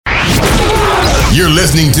You're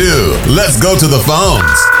listening to Let's Go to the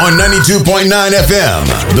Phones on 92.9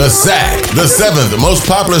 FM. The SAC, the seventh most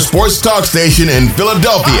popular sports talk station in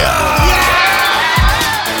Philadelphia.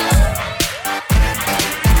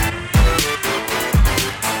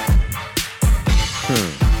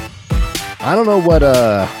 I don't know what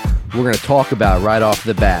we're going to talk about right off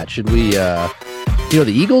the bat. Should we, the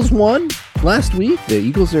Eagles won last week. The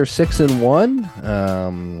Eagles are 6-1.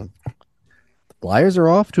 The Flyers are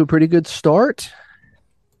off to a pretty good start.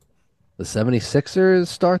 The 76ers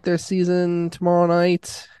start their season tomorrow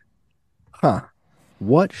night.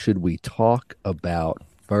 What should we talk about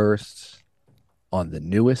first on the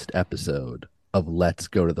newest episode of Let's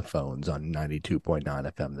Go to the Phones on 92.9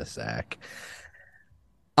 FM The Sack?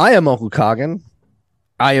 I am Uncle Coggin.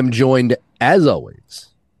 I am joined, as always,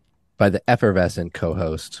 by the effervescent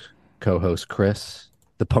co-host Chris,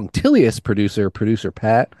 the punctilious producer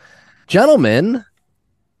Pat. Gentlemen,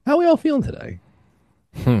 how are we all feeling today?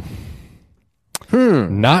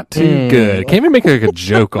 Not too good. Can't even make like a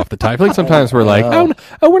joke off the top. I feel like sometimes we're like,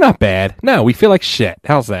 oh, we're not bad. No, we feel like shit.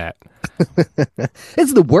 How's that?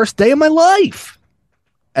 It's the worst day of my life,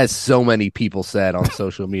 as so many people said on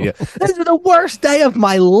social media. This is the worst day of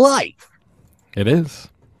my life. It is.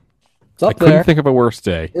 It's up I couldn't there. think of a worse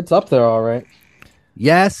day. It's up there, all right.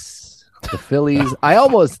 Yes, the Phillies. I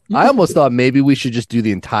almost thought maybe we should just do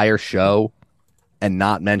the entire show and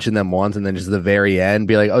not mention them once, and then just at the very end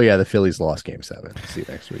be like, "Oh yeah, the Phillies lost Game 7. See you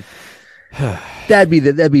next week." that'd be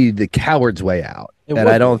the coward's way out, It and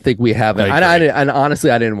would I don't think we have it. I Honestly,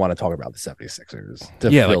 I didn't want to talk about the 76ers to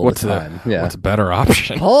fill what's the time. what's a better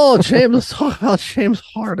option? Oh, James, let's talk about James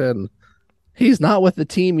Harden. He's not with the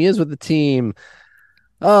team. He is with the team.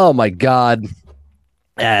 Oh, my God.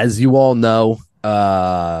 As you all know,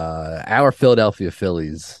 our Philadelphia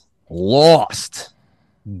Phillies lost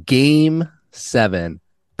Game 7.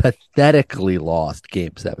 Pathetically lost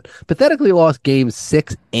Game 7. Pathetically lost Game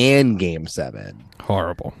 6 and Game 7.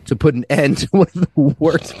 Horrible. To put an end to one of the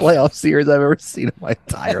worst playoff series I've ever seen in my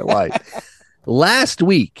entire life. Last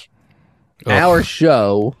week, our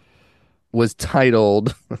show was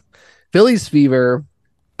titled Phillies Fever.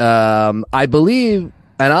 I believe,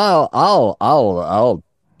 and I'll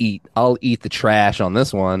eat the trash on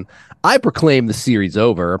this one. I proclaimed the series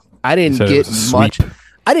over. I didn't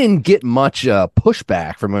get much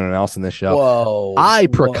pushback from anyone else in this show. Whoa. I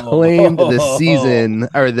proclaimed the season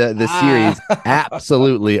or the series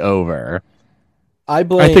absolutely over. I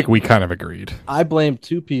think we kind of agreed. I blame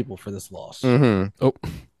two people for this loss. Mm-hmm.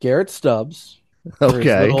 Garrett Stubbs.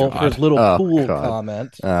 Okay. For his little Oh, pool God.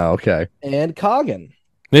 comment. Oh, okay. And Coggin.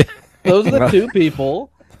 Those are the two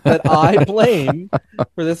people that I blame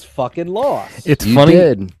for this fucking loss. It's You funny.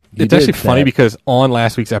 did. You It's actually did funny that. because on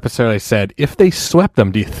last week's episode, I said, if they swept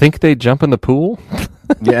them, do you think they'd jump in the pool?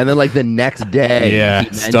 Yeah, and then like the next day, Yeah, he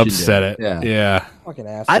mentioned Stubbs said it. Yeah. Yeah. Fucking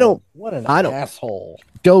asshole. What an I don't- asshole.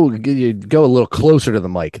 Go a little closer to the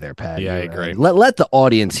mic there, Pat. Yeah, I agree. Let the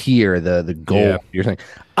audience hear the goal Yeah. you're saying.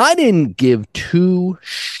 I didn't give two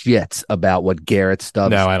shits about what Garrett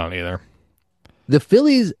Stubbs. No, I don't either. The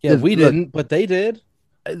Phillies. Yeah, the- we look, didn't, but they did.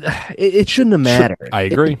 It shouldn't have mattered. I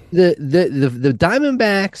agree. The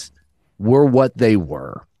Diamondbacks were what they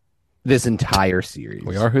were this entire series.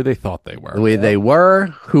 We are who they thought they were. The way they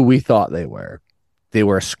were, who we thought they were. They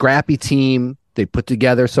were a scrappy team. They put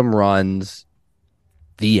together some runs.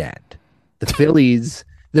 The end. The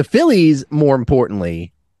Phillies, more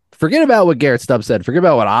importantly, forget about what Garrett Stubbs said. Forget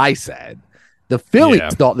about what I said. The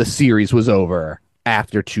Phillies thought the series was over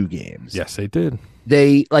after 2 games. Yes, they did.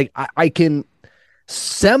 They I can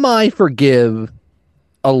semi-forgive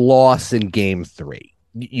a loss in Game 3.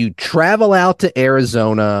 You travel out to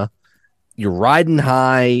Arizona, you're riding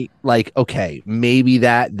high, like, okay, maybe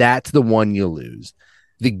that's the one you lose.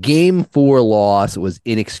 The Game 4 loss was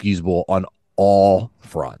inexcusable on all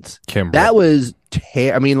fronts. Kimbrel. That was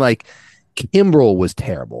Kimbrel was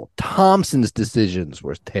terrible. Thompson's decisions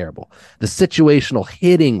were terrible. The situational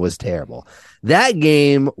hitting was terrible. That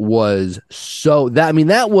game was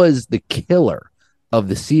that was the killer of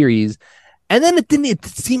the series. And then it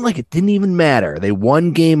seemed like it didn't even matter. They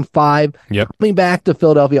won Game 5. Yep. Coming back to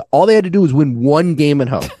Philadelphia, all they had to do was win one game at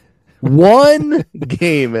home. One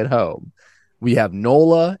game at home. We have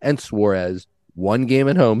Nola and Suarez, one game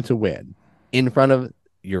at home to win in front of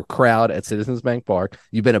your crowd at Citizens Bank Park.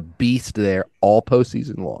 You've been a beast there all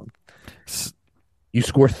postseason long. You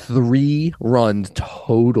score 3 runs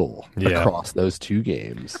total across those 2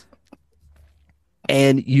 games.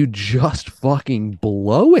 And you just fucking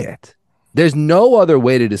blow it. There's no other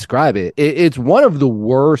way to describe it. It's one of the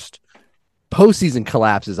worst postseason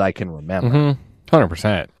collapses I can remember. Mm-hmm.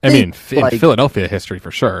 100%. I mean, in Philadelphia history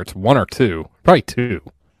for sure, it's one or two, probably two.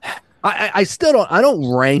 I still don't. I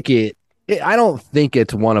don't rank it. I don't think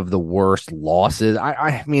it's one of the worst losses.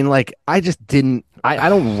 I mean, like, I just didn't. I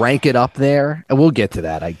don't rank it up there, and we'll get to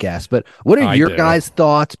that, I guess. But what are your guys'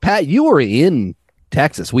 thoughts, Pat? You were in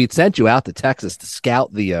Texas. We had sent you out to Texas to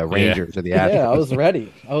scout the Rangers or the Astros. Yeah, I was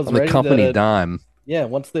ready. I was on ready the company dime. Yeah,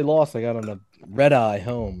 once they lost, I got on a red eye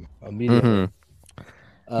home immediately.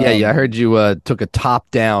 Mm-hmm. Yeah, I heard you took a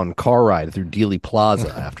top-down car ride through Dealey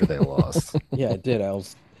Plaza after they lost. Yeah, I did. I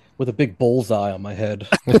was with a big bullseye on my head.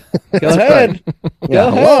 Go ahead. Yeah, Go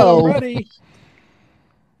ahead. hello. I'm ready.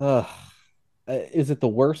 Is it the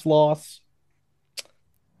worst loss?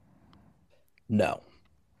 No.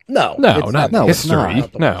 No, it's not no, it's history.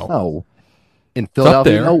 not. No. No. In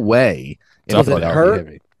Philadelphia, there. no way. Does it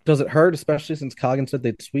hurt? Does it hurt, especially since Coggin said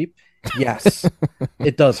they'd sweep? Yes.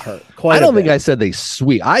 It does hurt. Quite I don't a think bit. I said they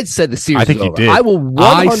sweep. I said the series I think is you over. did. I will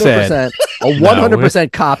 100% a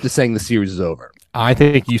 100% cop to saying the series is over. I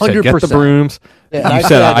think you said, get the 100%. brooms. Yeah, You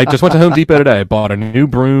said, I just went to Home Depot today. I bought a new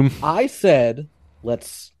broom. I said,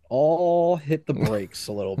 let's all hit the brakes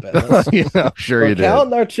a little bit. Let's- Sure we're you did.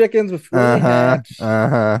 counting our chickens before they hatch.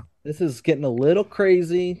 Uh-huh. This is getting a little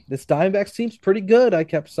crazy. This Diamondbacks team's pretty good, I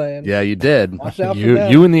kept saying. Yeah, you did. Watch out for You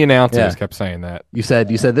them. and the announcers Yeah. kept saying that. You said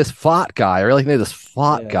this Fott guy. I really think this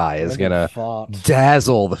Fott Yeah, guy is Brandon gonna Pfaadt.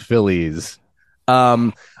 dazzle the Phillies.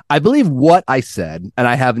 I believe what I said, and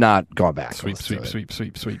I have not gone back. to listen to it.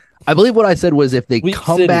 Sweep. I believe what I said was if they Sweet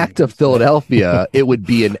come City. back to Philadelphia, it would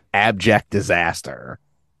be an abject disaster.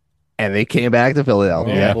 And they came back to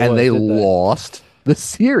Philadelphia Yeah. and they Boy, did they. lost the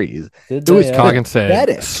series. Did It was they, Coggin said,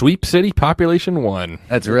 pathetic. Sweep City, population 1.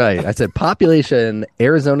 That's right. I said population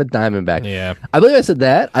Arizona Diamondback. Yeah. I believe I said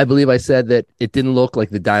that. I believe I said that it didn't look like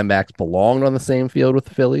the Diamondbacks belonged on the same field with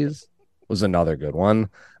the Phillies. Was another good one.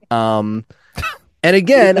 And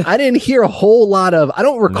again, I didn't hear a whole lot of. I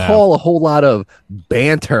don't recall a whole lot of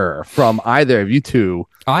banter from either of you two.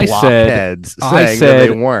 I blockheads I saying said-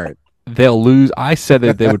 that they weren't. They'll lose. I said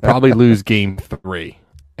that they would probably lose game 3,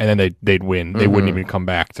 and then they'd win. They wouldn't Mhm. even come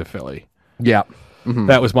back to Philly. Yeah. Mhm.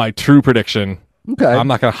 That was my true prediction. Okay. I'm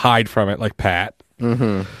not going to hide from it like Pat. That's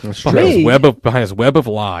Behind true. his web of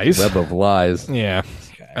lies. Web of lies. Yeah.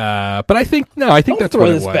 But I think I think Don't that's throw what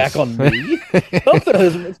it this was. back on me. Don't throw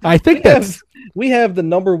this. I think that's We have the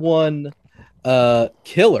number one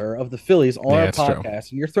killer of the Phillies on Yeah, our it's true.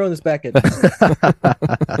 podcast, and you're throwing this back at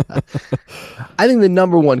I think the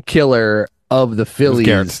number one killer of the it was Phillies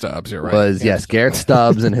Garrett Stubbs. You're right. was Garrett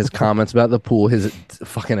Stubbs and his comments about the pool, his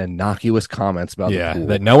fucking innocuous comments about Yeah, the pool.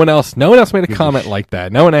 that no one else made a Gives a comment like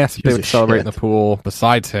that. No one asked if they Gives would a celebrate in shit. the pool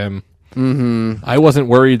besides him. Mm-hmm. I wasn't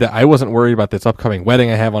worried about this upcoming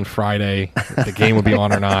wedding I have on Friday. If the game would be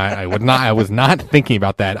on or not. I was not thinking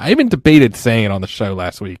about that. I even debated saying it on the show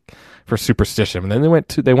last week for superstition. And then they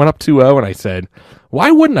went up 2-0 and I said,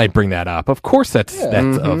 why wouldn't I bring that up? Of course that's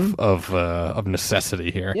of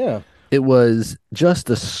necessity here. yeah. It was just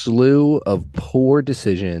a slew of poor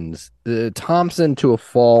decisions. Thompson, to a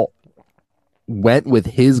fault, went with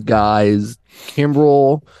his guys.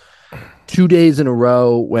 Kimbrel, 2 days in a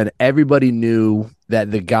row when everybody knew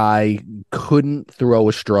that the guy couldn't throw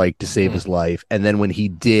a strike to save his life. And then when he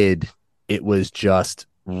did, it was just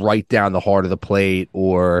right down the heart of the plate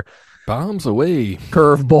or Bombs away.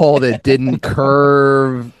 curveball that didn't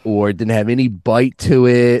curve or didn't have any bite to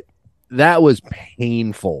it. That was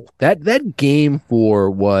painful. That game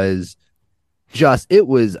 4 was just, it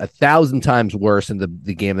was 1,000 times worse than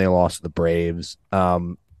the game they lost to the Braves.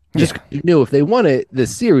 Just you knew if they won it, the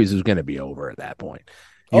series was going to be over at that point.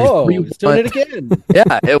 Oh, he's doing it again.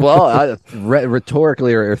 Yeah,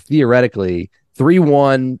 rhetorically or theoretically,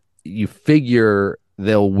 3-1, you figure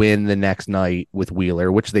they'll win the next night with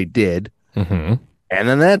Wheeler, which they did. Mm-hmm. And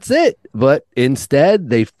then that's it. But instead,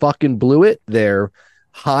 they fucking blew it. Their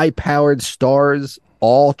high-powered stars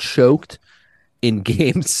all choked in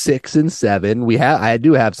game 6 and 7. I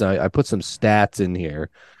do have some. I put some stats in here.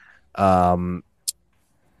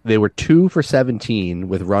 They were 2 for 17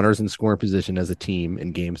 with runners in scoring position as a team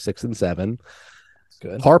in game 6 and 7.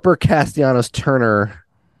 Good. Harper, Castellanos, Turner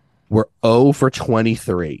were 0 for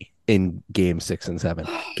 23 in game 6 and 7.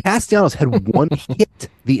 Castellanos had one hit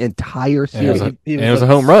the entire And it series. was a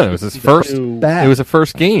home run. It was his first. Bat. It was a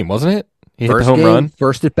first game, wasn't it? He hit First the home game, run.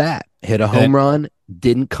 first at bat, hit a And home run,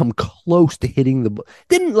 didn't come close to hitting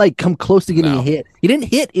didn't like come close to getting No. a hit. He didn't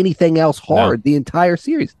hit anything else hard the entire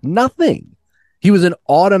series. Nothing. He was an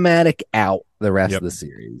automatic out the rest of the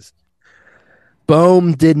series.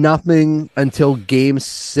 Bohm did nothing until game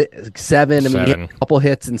 7. I mean, he hit a couple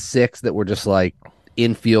hits in 6 that were just like,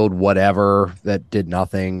 infield whatever that did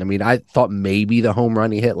nothing. I mean, I thought maybe the home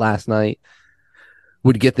run he hit last night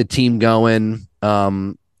would get the team going.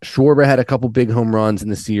 Schwarber had a couple big home runs in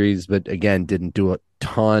the series, but again, didn't do a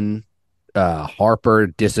ton. Harper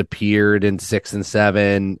disappeared in 6 and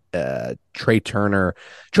 7. Trey Turner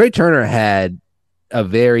had a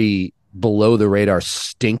very below the radar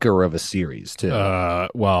stinker of a series too. I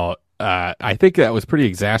think that was pretty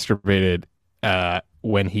exacerbated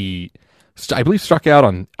when he, I believe, struck out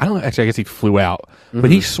on. I don't know. Actually, I guess he flew out, but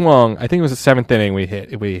he swung. I think it was the 7th inning.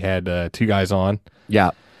 We had 2 guys on.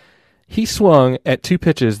 Yeah. He swung at 2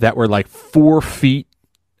 pitches that were like 4 feet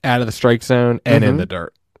out of the strike zone and in the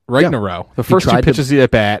dirt, right in a row. The first 2 pitches of the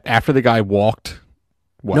at bat after the guy walked.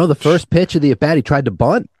 No, the first pitch of the at bat, he tried to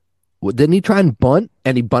bunt. Didn't he try and bunt?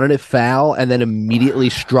 And he bunted it foul, and then immediately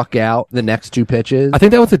struck out the next 2 pitches. I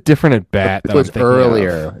think that was a different at bat. It was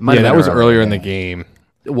earlier. Yeah, that was earlier in the game.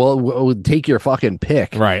 Well, take your fucking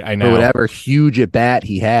pick, right? I know. For whatever huge at bat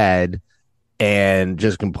he had, and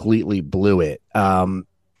just completely blew it.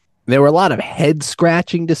 There were a lot of head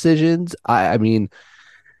scratching decisions. I mean,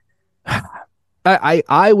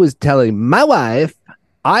 I was telling my wife,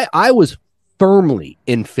 I was firmly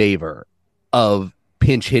in favor of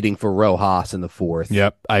pinch hitting for Rojas in the 4th.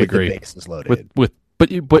 Yep, I agree. The bases loaded. With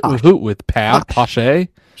who? With Pache?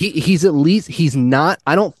 He's at least, he's not,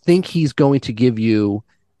 I don't think he's going to give you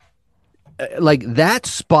like that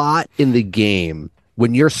spot in the game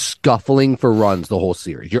when you're scuffling for runs the whole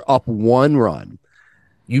series. You're up 1 run.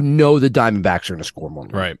 You know the Diamondbacks are going to score more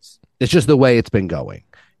runs. Right. It's just the way it's been going.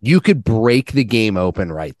 You could break the game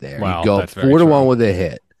open right there. Wow, you go 4-1 with a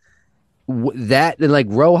hit. That, and like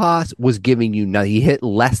Rojas was giving you nothing. He hit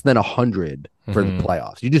less than 100 for the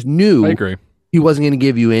playoffs. You just knew I agree. He wasn't going to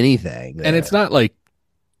give you anything there. And it's not like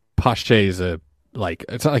Pache's it's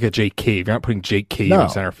not like a Jake Cave. You're not putting Jake Cave in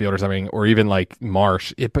center field or something, or even like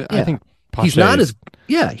Marsh. I think Pache he's not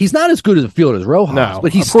as good as a fielder as Rojas. No,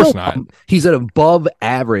 but he's of course still not. He's an above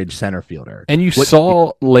average center fielder. And you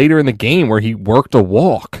saw later in the game where he worked a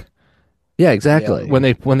walk. Yeah, exactly. When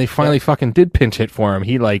they finally fucking did pinch hit for him,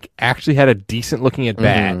 he like actually had a decent looking at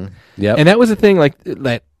bat. Yep. And that was the thing like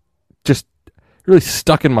that just really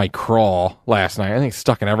stuck in my craw last night. I think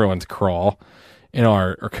stuck in everyone's craw, in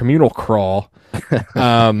our communal craw.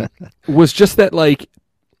 Was just that like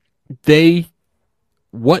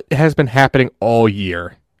what has been happening all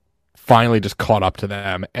year finally just caught up to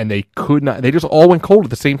them, and they just all went cold at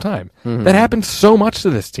the same time. That happened so much to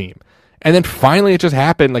this team. And then finally it just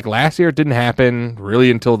happened. Like last year it didn't happen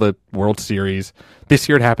really until the World Series. This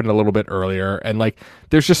year it happened a little bit earlier. And like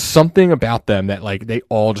there's just something about them that like they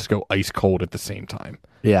all just go ice cold at the same time.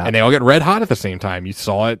 Yeah. And they all get red hot at the same time. You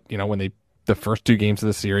saw it, when the first 2 games of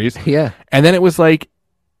the series. Yeah. And then it was like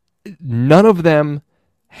none of them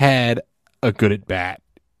had a good at bat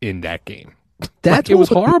in that game. It was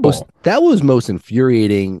horrible. That was most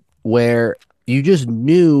infuriating, where you just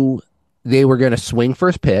knew they were going to swing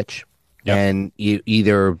first pitch. Yep. And you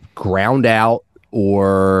either ground out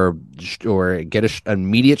or get an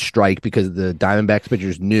immediate strike, because the Diamondbacks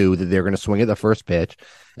pitchers knew that they were going to swing at the first pitch,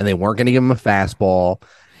 and they weren't going to give him a fastball,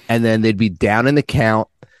 and then they'd be down in the count,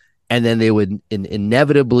 and then they would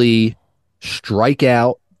inevitably strike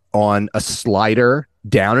out on a slider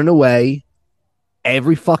down and away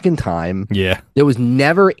every fucking time. Yeah. There was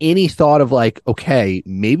never any thought of like, okay,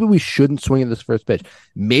 maybe we shouldn't swing at this first pitch.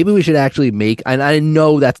 Maybe we should actually and I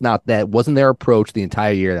know that wasn't their approach the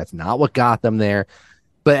entire year. That's not what got them there.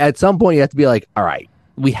 But at some point you have to be like, all right,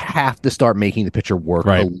 we have to start making the pitcher work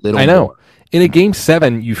a little I know. more. In a game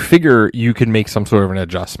 7, you figure you can make some sort of an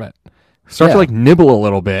adjustment. Start to like nibble a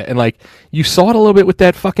little bit. And like you saw it a little bit with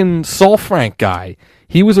that fucking Saul Frank guy.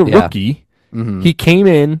 He was a rookie. Mm-hmm. He came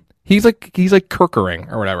in. He's like Kirkering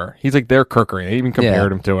or whatever. He's like their Kirkering. They even compared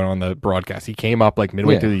him to it on the broadcast. He came up like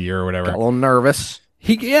midway through the year or whatever. Got a little nervous.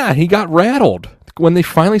 He got rattled when they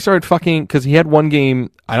finally started fucking, because he had one game,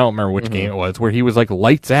 I don't remember which game it was, where he was like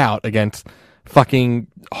lights out against fucking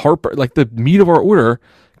Harper, like the meat of our order,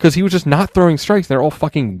 because he was just not throwing strikes. They're all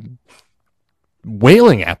fucking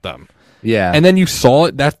wailing at them. Yeah. And then you saw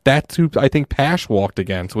it. That's who I think Pash walked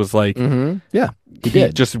against, was like, he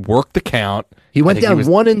did just worked the count. He went down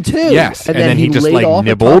 1 and 2. Yes, and then he just like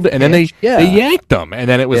nibbled, and then they yanked him, and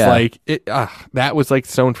then it was like that was like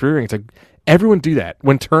so infuriating. It's like everyone do that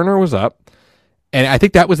when Turner was up, and I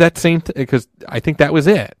think that was that same because I think that was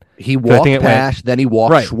it. He walked Pash, then he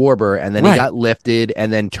walked Schwarber, and then he got lifted,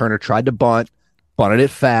 and then Turner tried to bunted it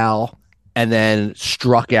foul, and then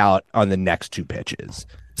struck out on the next 2 pitches.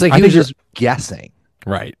 It's like he was just guessing.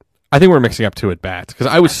 Right. I think we're mixing up 2 at bats, because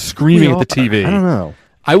I was screaming at the TV. I don't know.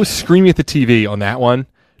 I was screaming at the TV on that one.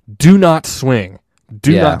 Do not swing.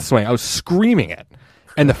 Do not swing. I was screaming it.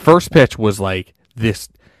 And the first pitch was like this.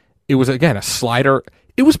 It was, again, a slider.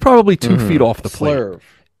 It was probably 2 feet off the plate. Slurve.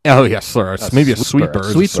 Oh, yeah, slurve. Maybe a sweeper.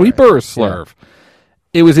 Sweeper or slurve. Yeah.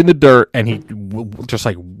 It was in the dirt, and he just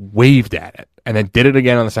like waved at it, and then did it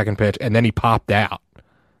again on the second pitch, and then he popped out.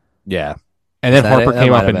 Yeah. And then Harper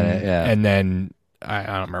came up, yeah. and then I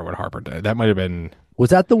don't remember what Harper did. That might have been. Was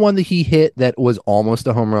that the one that he hit that was almost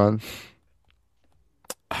a home run?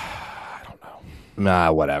 I don't know.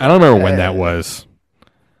 Nah, whatever. I don't remember when that was.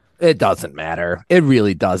 It doesn't matter. It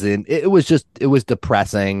really doesn't. It was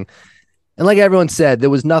depressing. And like everyone said, there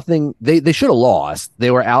was nothing. They should have lost.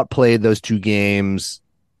 They were outplayed those 2 games.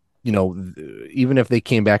 You know, even if they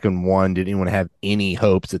came back and won, didn't anyone have any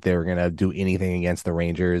hopes that they were going to do anything against the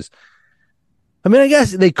Rangers? I mean, I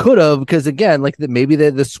guess they could have, because again, like maybe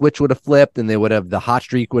the switch would have flipped and the hot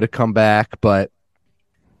streak would have come back. But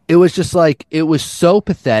it was just like, it was so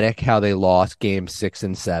pathetic how they lost game 6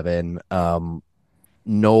 and 7.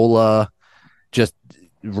 Nola just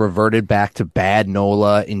reverted back to bad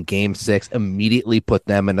Nola in game 6, immediately put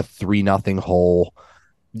them in a 3-0 hole,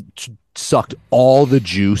 sucked all the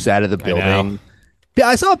juice out of the building.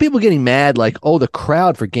 I saw people getting mad like, oh, the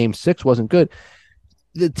crowd for game 6 wasn't good.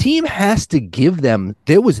 The team has to give them,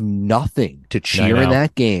 there was nothing to cheer in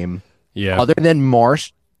that game other than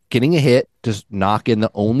Marsh getting a hit, just knocking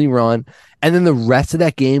the only run. And then the rest of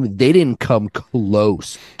that game, they didn't come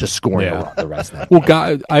close to scoring a run the rest of that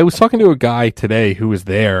game. I was talking to a guy today who was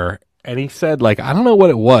there, and he said, like, I don't know what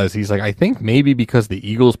it was. He's like, I think maybe because the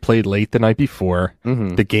Eagles played late the night before,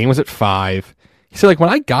 the game was at 5. He said, like, when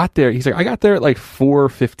I got there, he's like, I got there at like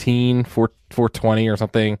 4:15, 4:20 or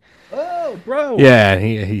something. Oh, bro. Yeah,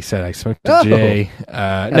 he said, I smoked a J.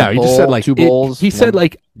 No, he just said, like, 2 bowls. He said,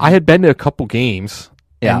 like, I had been to a couple games.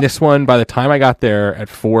 Yeah. And this one, by the time I got there at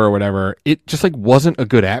 4 or whatever, it just like wasn't a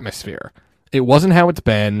good atmosphere. It wasn't how it's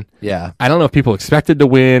been. Yeah. I don't know if people expected to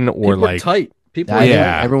win or people like tight. People,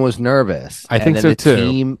 everyone was nervous. I think so too. The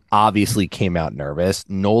team obviously came out nervous.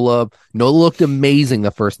 Nola looked amazing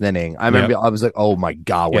the first inning. I remember I was like, "Oh my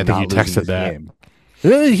god, we're not losing this game."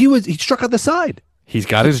 He struck out the side. He's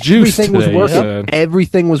got his juice. Everything was working.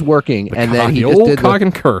 Everything was working, and then he just did the cock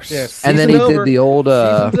and curse. Yeah, and then he did the old.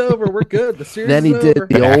 Season's over. We're good. The series. Then he is did over.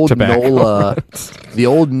 the old Nola. The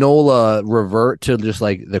old Nola revert to just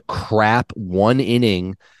like the crap 1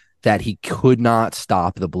 inning that he could not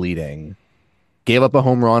stop the bleeding. Gave up a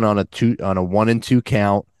home run on a 1-2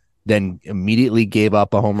 count. Then immediately gave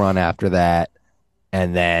up a home run after that.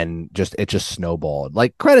 And then it just snowballed.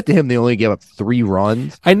 Like, credit to him, they only gave up 3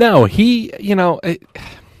 runs. I know.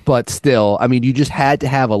 But still, I mean, you just had to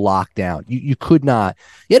have a lockdown. You could not.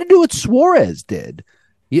 You had to do what Suarez did.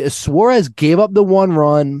 Suarez gave up the 1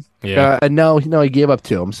 run. Yeah. No, he gave up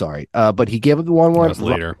 2. I'm sorry. But he gave up the 1 run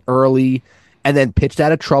later. Early and then pitched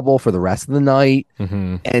out of trouble for the rest of the night.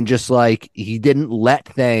 Mm-hmm. And just like, he didn't let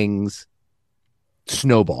things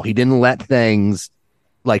snowball. He didn't let things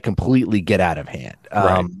like completely get out of hand.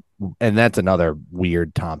 Right. And that's another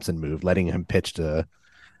weird Thompson move, letting him pitch to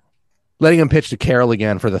Carroll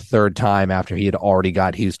again for the 3rd time after he had already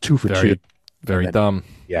he was 2 for 2. Very dumb.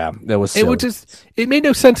 Yeah, that was silly. It made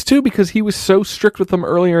no sense too, because he was so strict with them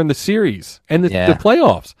earlier in the series and the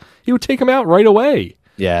playoffs. He would take him out right away.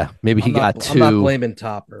 Yeah, maybe he got too. I'm not blaming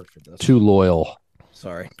Topper for this. Too loyal.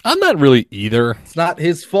 Sorry, I'm not really either. It's not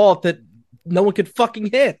his fault that no one could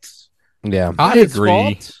fucking hit. Yeah, I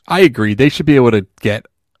agree. They should be able to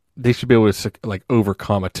like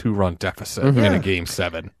overcome a 2-run deficit in a game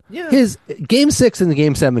 7. Yeah, his game 6 and the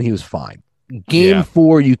game 7, he was fine. Game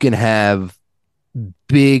 4, you can have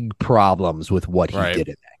big problems with what he did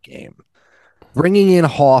in that game. Bringing in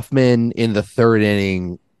Hoffman in the 3rd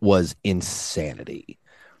inning was insanity.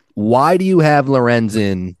 Why do you have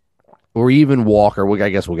Lorenzen or even Walker? Well, I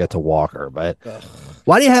guess we'll get to Walker, but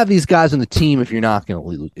why do you have these guys on the team if you're not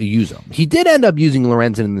going to use them? He did end up using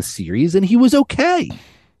Lorenzen in the series, and he was okay.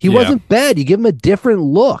 He wasn't bad. You give him a different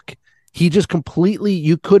look. He just completely,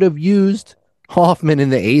 you could have used Hoffman in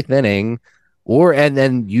the 8th inning and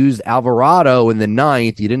then used Alvarado in the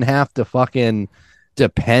 9th. You didn't have to fucking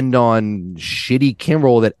depend on shitty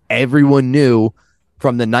Kimbrel that everyone knew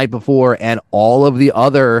from the night before and all of the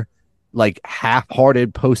other like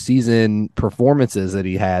half-hearted postseason performances that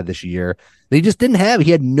he had this year. They just didn't have.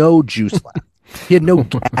 He had no juice left. He had no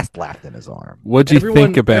gas left in his arm. What'd you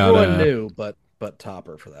think about? Everyone knew, but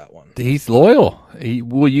Topper for that one. He's loyal. I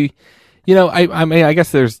mean, I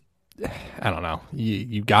guess there's. I don't know.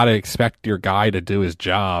 You got to expect your guy to do his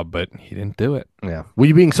job, but he didn't do it. Yeah. Were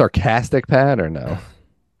you being sarcastic, Pat, or no?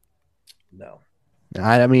 No.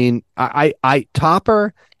 I mean, I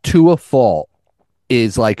Topper, to a fault,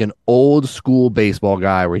 is like an old school baseball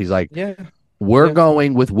guy where he's like, Yeah. we're Yeah.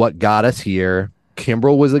 going with what got us here.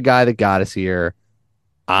 Kimbrel was the guy that got us here.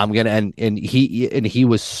 I'm gonna and he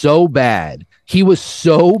was so bad. He was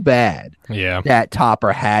so bad Yeah. that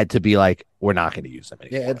Topper had to be like, we're not going to use him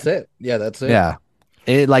anymore. Yeah, that's it. Yeah, that's it. Yeah.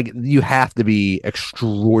 It, like you have to be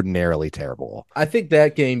extraordinarily terrible. I think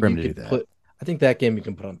that game For him you to can do that. put. I think that game you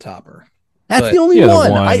can put on Topper. That's But- the only Yeah, the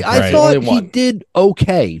one. one, I right. thought Only he one. did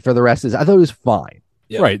okay for the rest of his. I thought it was fine.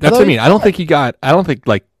 Yeah. Right. That's what I mean. I don't think he got. I don't think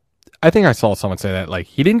like. I think I saw someone say that like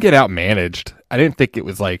he didn't get outmanaged. I didn't think it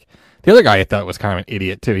was like the other guy. I thought was kind of an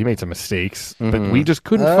idiot too. He made some mistakes, but Mhm. we just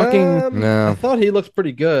couldn't fucking. No. I thought he looked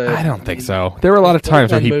pretty good. I don't think so. There were a lot of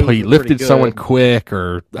times where he Bullpen moves were lifted pretty someone good. quick,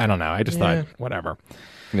 or I don't know. I just Yeah. thought whatever.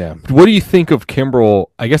 Yeah. What do you think of Kimbrel?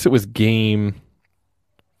 I guess it was game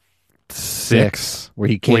 6 Where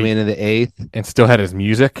he came Wait. in the eighth. and still had his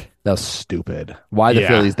music. That was stupid. Why the Yeah.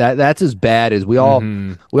 Phillies? That's as bad as we all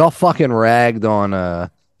Mhm. fucking ragged on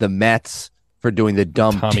the Mets for doing the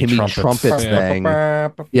dumb Tommy Timmy Trumpets. Trumpets Yeah.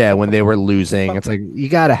 thing. Yeah, when they were losing. It's like you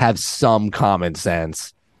got to have some common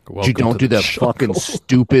sense. You Welcome don't to do the jungle. fucking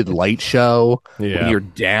stupid light show when Yeah. you're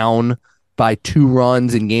down by 2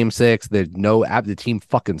 runs in game 6. There's no the team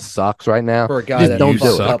fucking sucks right now. For a guy Just that don't You do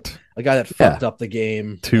fucked it. up, sucked a guy that fucked up the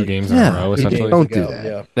game 2 like, games in Yeah. a row, 3 essentially. games Don't do ago. that.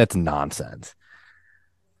 Yeah. That's nonsense.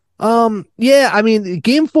 Yeah, I mean,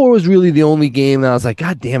 game 4 was really the only game that I was like,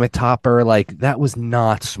 God damn it, Topper. Like, that was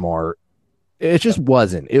not smart. It just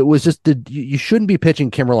wasn't. It was just, you shouldn't be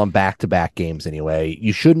pitching Kimbrel on back-to-back games anyway.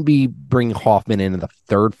 You shouldn't be bringing Hoffman in the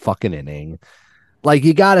 3rd fucking inning. Like,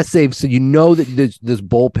 you got to save, so you know that this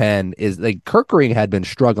bullpen is, like, Kerkering had been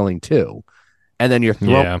struggling too. And then you're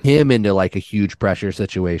throwing Yeah. him into, like, a huge pressure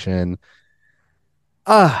situation.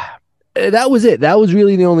 That was it. That was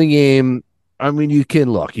really the only game. I mean, you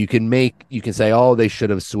can say, oh, they should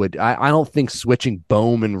have switched. I don't think switching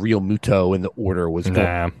Bohm and Real Muto in the order was going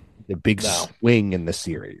Nah. to be a big No. swing in the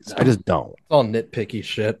series. I just don't. It's all nitpicky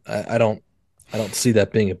shit. I don't see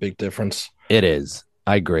that being a big difference. It is.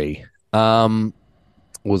 I agree. What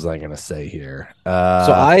was I going to say here?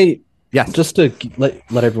 So yes. just to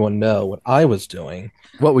let everyone know what I was doing.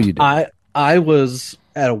 What were you doing? I was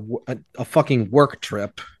at a fucking work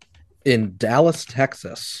trip in Dallas,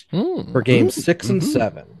 Texas Mm. for games 6 and Mhm.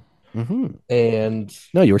 7. Mm-hmm. And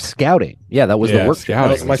No, you were scouting. Yeah, that was Yeah, the work. scouting.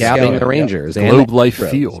 That was My scouting scouting, the yeah. Rangers. and Globe the Life Astros.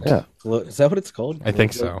 Field. Yeah, is that what it's called? I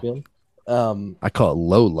think so. I call it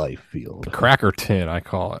Low Life Field. Cracker tin, I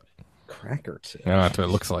call it. Cracker tin. Yeah, that's what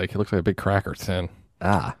it looks like. It looks like a big cracker tin.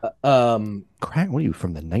 Crack. What are you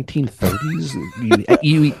from the 1930s?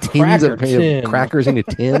 you eat tins of Cracker tin. crackers in a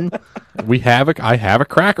tin. I have a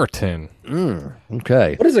cracker tin,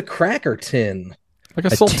 Okay. What is a cracker tin? like a,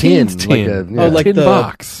 A saltines tin, tin, like a- yeah. Oh, like tin the-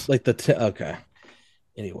 box. Like the tin. Okay.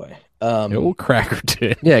 Anyway, The old cracker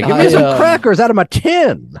tin. Yeah, give me I, some crackers out of my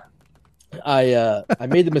tin. I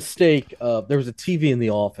made the mistake of there was a TV in the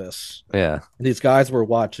office. Yeah. And these guys were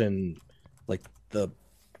watching like the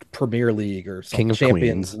Premier League or something, King of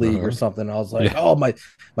Champions Queens. League or Uh-huh. something. I was like, Yeah. oh my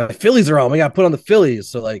Phillies are on. We got to put on the Phillies.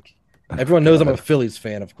 So like everyone knows I'm a Phillies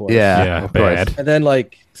fan, of course. Yeah. Yeah, of course. bad. And then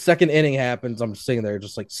like second inning happens, I'm sitting there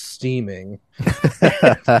just like steaming.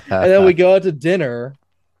 And then we go out to dinner,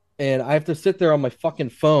 and I have to sit there on my fucking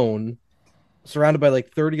phone, surrounded by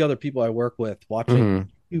like 30 other people I work with, watching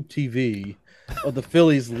YouTube TV of the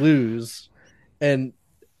Phillies lose. And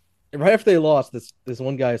right after they lost, this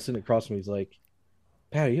one guy sitting across from me, he's like,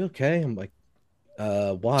 "Pat, are you okay?" I'm like,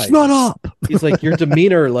 why? Shut up. He's like, your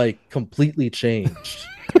demeanor like completely changed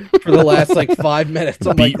for the last like 5 minutes.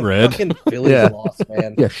 I'm Beat like, red. fucking Phillies Yeah. lost,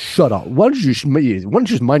 man. Yeah, shut up. Why don't you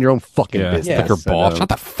just mind your own fucking Yeah, business? sticker ball. And, Shut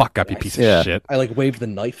the fuck up, you piece Yeah. of shit. I like waved the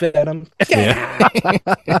knife at him. Yeah.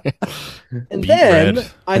 And Beat then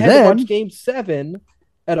red. I And had then- to watch game 7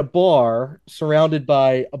 at a bar surrounded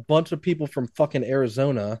by a bunch of people from fucking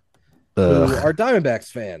Arizona who Ugh. are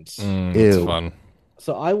Diamondbacks fans. It's Ew. fun.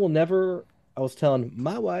 So I was telling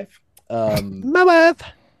my wife, My wife.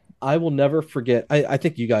 I will never forget. I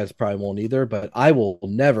think you guys probably won't either, but I will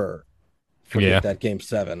never forget Yeah. that game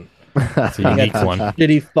 7. It's a unique one.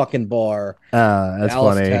 Shitty fucking bar, That's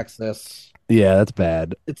Dallas, funny. Texas. Yeah, that's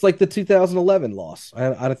bad. It's like the 2011 loss.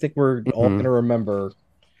 I think we're all Mhm. going to remember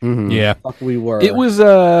Mhm. Yeah. how fuck we were. It was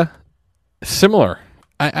similar.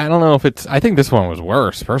 I don't know if it's. I think this one was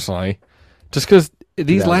worse personally, just because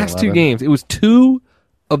these last 2 2011. games, it was 2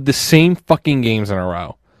 of the same fucking games in a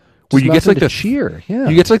row, where Just you get to like nothing the to cheer. Yeah.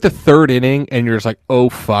 you get to like the 3rd inning and you're just like, oh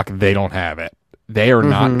fuck, they don't have it. They are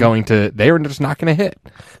not Mhm. going to. They are just not going to hit.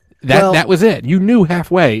 That was it. You knew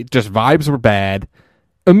halfway. Just vibes were bad,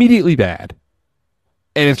 immediately bad,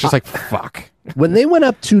 and it's just like fuck. When they went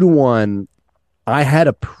up 2-1, I had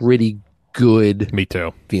a pretty good Me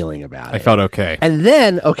too. feeling about I it. felt okay. And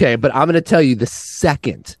then, okay, but I'm going to tell you the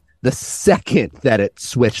second that it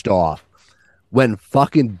switched off, when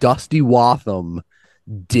fucking Dusty Watham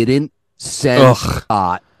didn't send Ugh.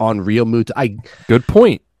 Scott on Real Muta. Good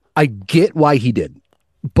point. I get why he didn't,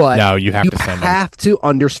 but No, you have to send him. have to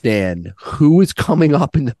understand who is coming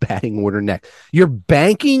up in the batting order next. You're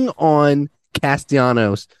banking on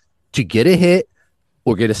Castellanos to get a hit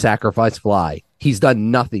or get a sacrifice fly. He's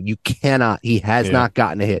done nothing. You cannot. He has not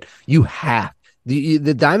gotten a hit. You have. The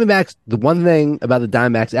Diamondbacks, the one thing about the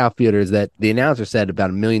Diamondbacks outfielders that the announcer said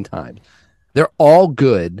about 1,000,000 times, they're all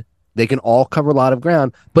good. They can all cover a lot of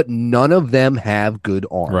ground, but none of them have good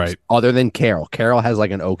arms. Right. Other than Carroll. Carroll has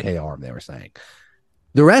like an okay arm, they were saying.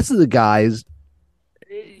 The rest of the guys,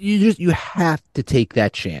 you have to take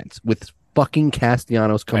that chance with fucking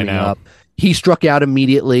Castellanos coming up. He struck out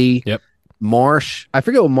immediately. Yep. Marsh, I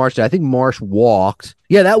forget what Marsh did. I think Marsh walked.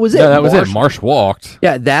 Yeah, that was it. Yeah, that was it. Marsh walked.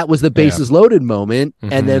 Yeah, that was the bases loaded moment,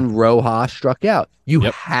 Mhm. and then Rojas struck out. You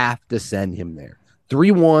have to send him there.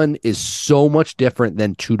 3-1 is so much different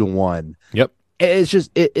than 2-1. Yep. It's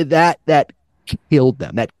just that killed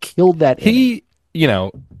them. That killed that. He,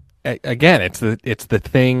 again, it's the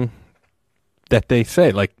thing that they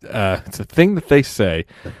say. Like, it's the thing that they say.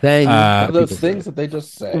 thing. Those things that they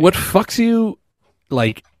just say. What fucks you,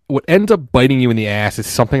 like, what ends up biting you in the ass is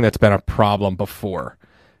something that's been a problem before.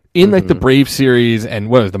 In like the Brave series and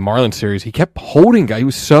what was the Marlins series, he kept holding guy. He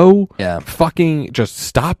was so fucking just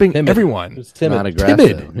stopping everyone. It was timid. Not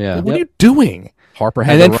aggressive. Timid. Yeah. Like, what are you doing? Harper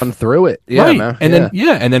had to run through it. Yeah, right. man.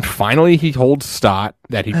 And then finally he holds Stott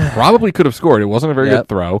that he probably could have scored. It wasn't a very good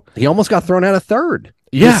throw. He almost got thrown out of third.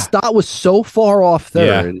 Yeah. His Stott was so far off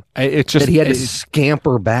third It's just that he had to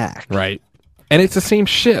scamper back. right. And it's the same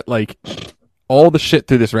shit. Like all the shit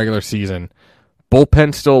through this regular season.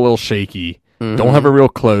 Bullpen's still a little shaky. Don't have a real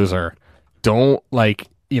closer. Don't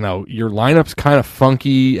your lineup's kind of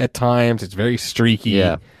funky at times. It's very streaky.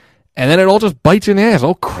 Yeah. And then it all just bites you in the ass. It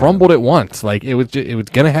all crumbled at once. Like it was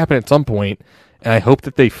going to happen at some point. And I hope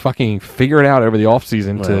that they fucking figure it out over the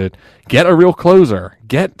offseason to get a real closer.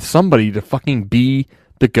 Get somebody to fucking be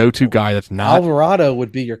the go-to guy that's not. Alvarado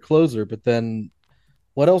would be your closer, but then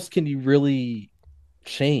what else can you really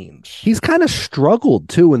change? He's kind of struggled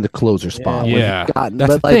too in the closer spot. Yeah,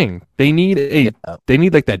 that's the thing. They need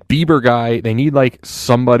like that Bieber guy. They need like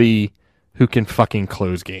somebody who can fucking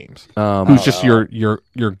close games. Who's just your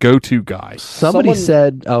go-to guy. Somebody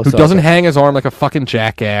said, who doesn't hang his arm like a fucking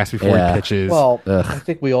jackass before he pitches. Well, I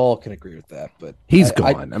think we all can agree with that. But he's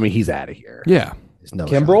gone. I mean, he's out of here. Yeah, there's no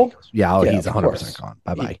Kimbrel. Yeah, he's of 100% course. gone.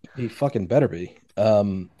 Bye bye. He fucking better be.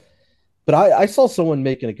 But I saw someone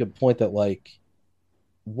making a good point that like,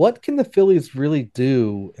 what can the Phillies really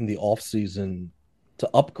do in the offseason to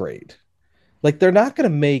upgrade? Like, they're not going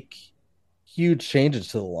to make huge changes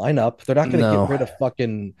to the lineup. They're not going to get rid of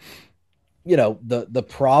fucking, the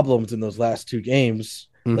problems in those last two games.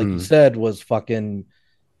 Like you said, was fucking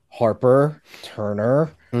Harper,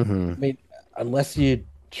 Turner. I mean, unless you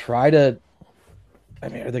try to, are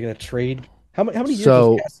they going to trade? How many years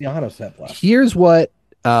does Castellanos have left? Here's what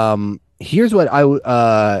Anthony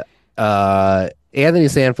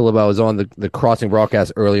Sanfilippo was on the Crossing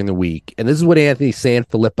broadcast earlier in the week, and this is what Anthony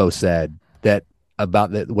Sanfilippo said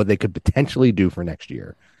about what they could potentially do for next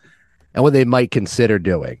year, and what they might consider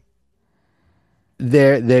doing.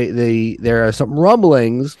 There are some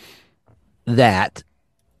rumblings that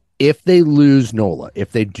if they lose Nola,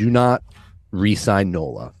 if they do not re-sign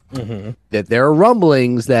Nola, that there are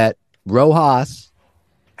rumblings that Rojas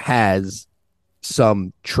has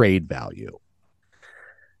some trade value.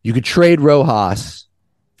 You could trade Rojas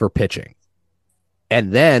for pitching.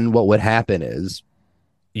 And then what would happen is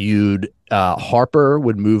Harper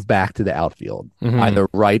would move back to the outfield, either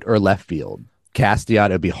right or left field.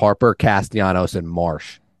 Castellanos, it'd be Harper, Castellanos, and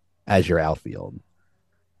Marsh as your outfield.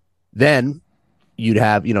 Then you'd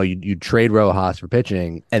have, you'd trade Rojas for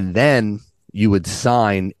pitching, and then you would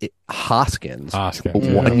sign Hoskins. A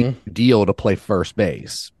 1 deal to play first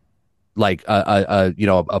base. Like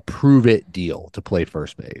a prove it deal to play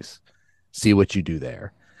first base. See what you do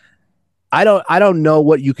there. I don't know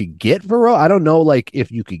what you could get for I don't know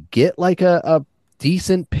if you could get a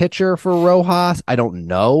decent pitcher for Rojas. I don't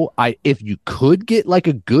know. If you could get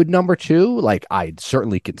a good number 2, I'd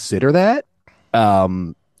certainly consider that.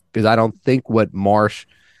 Because I don't think what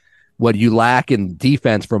you lack in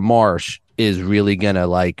defense from Marsh is really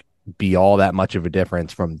gonna be all that much of a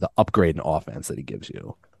difference from the upgrade in offense that he gives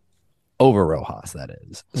you. Over Rojas, that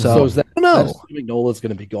is. So is that, I don't know. Assuming Nola's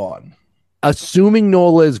going to be gone. Assuming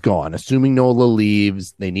Nola is gone, assuming Nola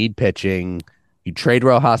leaves, they need pitching. You trade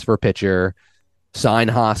Rojas for a pitcher. sign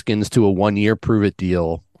Hoskins to a 1-year prove-it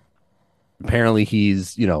deal. Apparently,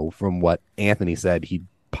 he's, from what Anthony said, he'd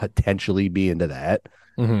potentially be into that.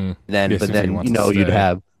 Mm-hmm. Then, Yes, but if he then, wants to you'd stay.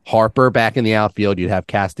 have Harper back in the outfield. You'd have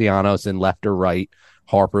Castellanos in left or right.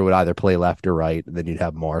 Harper would either play left or right, and then you'd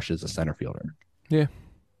have Marsh as a center fielder. Yeah,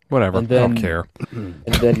 whatever. And then- I don't care. And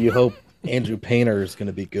then you hope Andrew Painter is going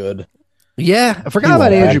to be good. Yeah, I forgot He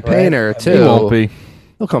about won't Andrew back, right? Painter, I mean, too. He won't be.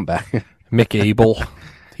 He'll come back. Mick Abel.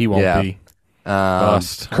 He won't Yeah. be.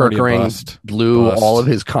 Bust. Already a Kirkering bust. blew Bust. all of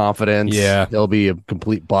his confidence. Yeah. He'll be a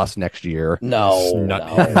complete bust next year. No, Nut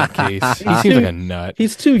in no. that case. He He's seems too- like a nut.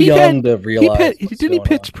 He's too He young had- to realize. He what's didn't he going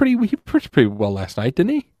pitch pretty? He pitched pretty well last night,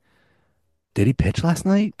 didn't he? Did he pitch last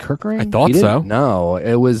night, Kirkering? I thought He didn't? so. No,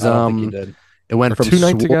 it was on. I don't think he did. it went Or from 2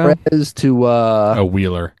 nights ago? Suarez to Oh,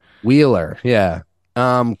 Wheeler, Wheeler. Yeah.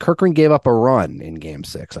 Kirkering gave up a run in game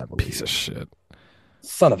 6, I believe. piece of shit.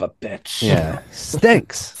 Son of a bitch. Yeah.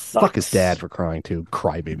 Stinks. Sucks. Fuck his dad for crying too.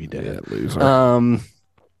 Crybaby did. Loser.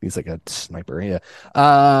 He's like a sniper. Yeah.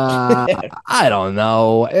 I don't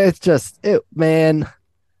know. It's just it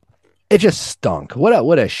just stunk. What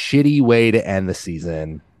a shitty way to end the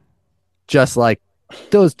season. Just like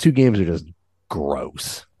those 2 games are just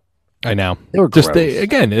gross. I know. They were Just gross.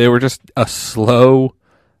 they were just a slow,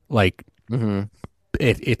 like Mhm.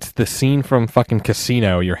 it's the scene from fucking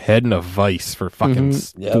Casino. Your head in a vice for fucking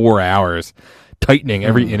Yep. 4 hours, tightening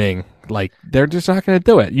every inning. Like they're just not going to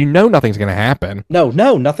do it. Nothing's going to happen. No,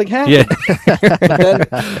 nothing happened. Yeah,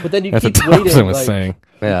 But then you that's keep what Thompson waiting. was Like, saying.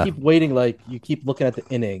 Yeah. you keep waiting. Like you keep looking at the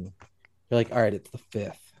inning. You're like, all right, it's the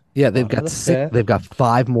 5th. Yeah, they've Another got 6. fifth. They've got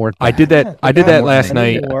 5 more. I did that. I did that last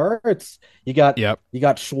night. It's you got Yep.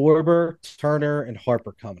 Schwarber, Turner, and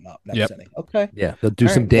Harper coming up next Yep. inning. Okay, Yeah, they'll do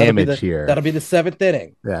All some right, that'll be damage the- here. That'll be the 7th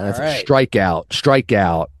inning. Yeah, that's All right.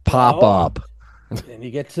 strikeout, pop Oh. up. And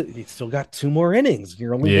you still got 2 more innings.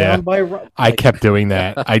 You're only Yeah. down by a run. I Like, kept doing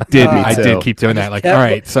that. I did. Me I too. did keep doing that. Like, kept- all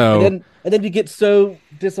right, so and then you get so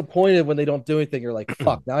disappointed when they don't do anything. You're like,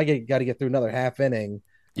 fuck. Now I got to get through another half inning.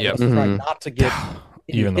 And Yep. let's try Mhm. not to get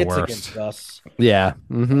any Even the hits worst. against us. Yeah.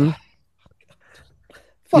 Mm-hmm.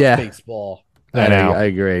 Fuck Yeah. baseball. I know. I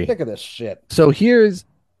agree. Sick of this shit. So here's,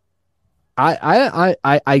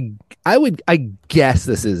 I guess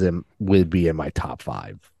this would be in my top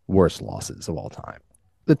 5 worst losses of all time.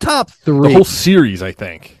 The top the 3. whole series, I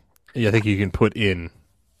think. Yeah, I think you can put in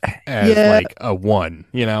as Yeah. like a 1.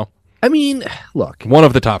 I mean, look, One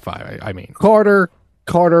of the top 5. I mean, Carter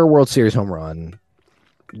World Series home run.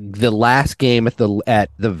 The last game at the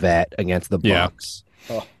Vet against the Yeah. Bucks.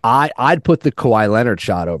 Oh. I'd put the Kawhi Leonard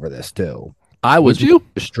shot over this too. I was Would you?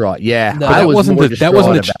 distraught. Yeah, No, I that was wasn't more the that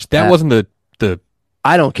wasn't the distraught about that wasn't the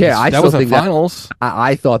I don't care. I that still wasn't think that finals.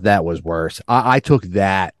 I thought that was worse. I took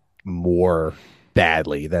that more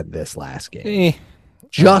badly than this last game. Eh.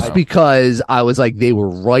 Just Wow. because I was like, they were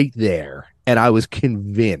right there. And I was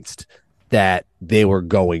convinced that they were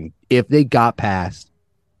going, if they got past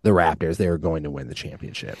the Raptors, they were going to win the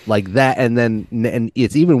championship. Like that. And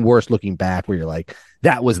it's even worse looking back where you're like,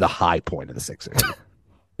 that was the high point of the Sixers.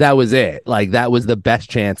 That was it. Like that was the best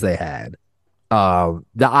chance they had. I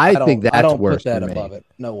think that's I don't worse put that for me. above it.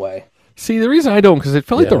 No way. See, the reason I don't, because it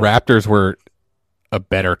felt like the Yeah. Raptors were a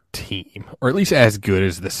better team, or at least as good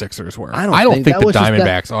as the Sixers were. I don't I don't think think that the was just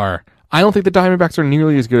that- Diamondbacks are. I don't think the Diamondbacks are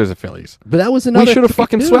nearly as good as the Phillies. But that was another. should have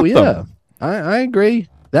fucking 3-2, swept yeah. them. I agree.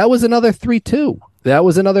 That was another 3-2. That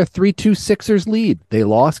was another 3-2 Sixers lead. They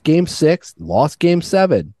lost game 6, lost game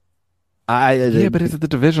 7. Yeah, but it's the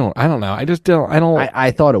divisional. I don't know. I just don't. I don't.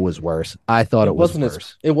 I thought it was worse. I thought it was wasn't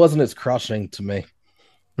worse. it wasn't as crushing to me.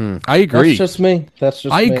 I agree. That's just me. That's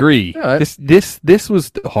just I me. agree. Yeah, This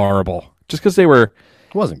was horrible. Just because It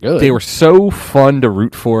wasn't good. they were so fun to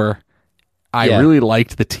root for. I Yeah. really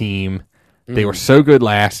liked the team. They were so good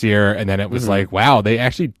last year, and then it was like, wow, they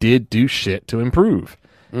actually did do shit to improve.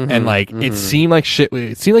 And like it seemed like shit.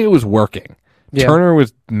 It seemed like it was working. Yeah. Turner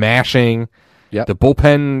was mashing. Yep. The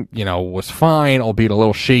bullpen, was fine, albeit a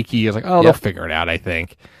little shaky. I was like, oh, they'll Yep. figure it out, I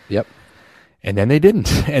think. Yep. And then they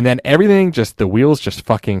didn't. And then everything the wheels just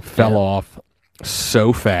fucking fell off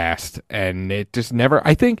so fast. And it just never,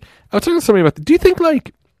 I think, I was talking to somebody about, do you think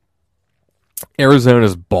like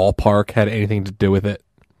Arizona's ballpark had anything to do with it?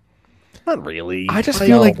 Not really. I just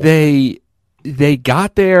feel like they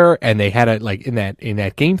got there and they had in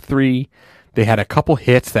that game 3, they had a couple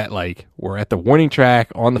hits that like were at the warning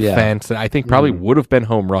track on the Yeah. fence that I think probably would have been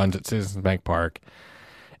home runs at Citizens Bank Park.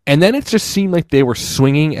 And then it just seemed like they were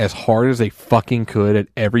swinging as hard as they fucking could at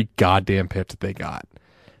every goddamn pitch that they got.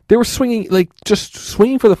 They were swinging just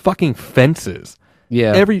swinging for the fucking fences.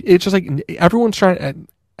 Yeah. It's just like everyone's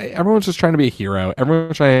just trying to be a hero.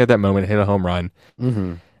 Everyone's trying to have that moment, hit a home run.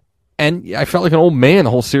 Mhm. And I felt like an old man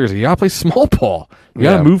the whole series. You gotta play small ball. You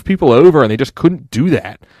gotta Yeah. move people over, and they just couldn't do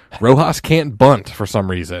that. Rojas can't bunt for some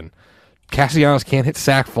reason. Castellanos can't hit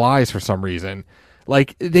sac flies for some reason.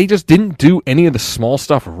 Like, they just didn't do any of the small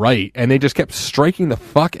stuff right, and they just kept striking the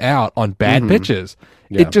fuck out on bad pitches.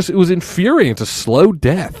 Yeah. It was infuriating. It's a slow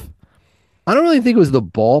death. I don't really think it was the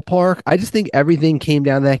ballpark. I just think everything came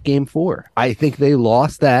down to that game 4. I think they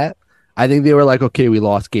lost that. I think they were like, okay, we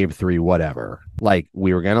lost game 3, whatever. Like,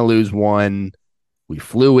 we were going to lose one. We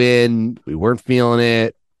flew in. We weren't feeling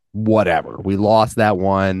it. Whatever. We lost that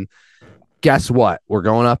one. Guess what? We're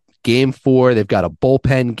going up game 4. They've got a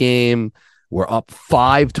bullpen game. We're up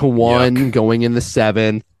 5-1 going in the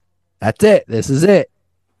 7th. That's it. This is it.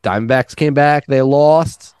 Diamondbacks came back. They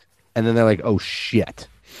lost. And then they're like, oh, shit.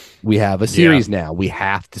 We have a series now. We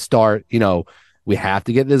have to start, we have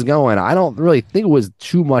to get this going. I don't really think it was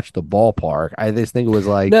too much the ballpark. I just think it was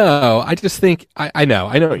like, No, I just think I know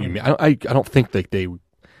what you mean. I don't think that they.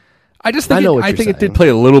 I just think I know what I you're think it saying. did play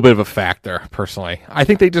a little bit of a factor. Personally, I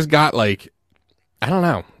think they just got like, I don't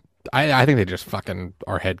know. I think they just fucking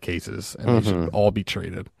are head cases and they should all be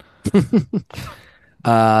traded.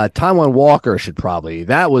 Taijuan Walker should probably.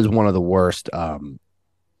 That was one of the worst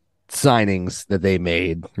signings that they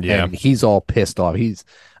made. Yeah. And he's all pissed off. I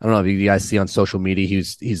don't know if you guys see on social media,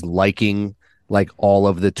 he's liking like all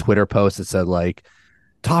of the Twitter posts that said like,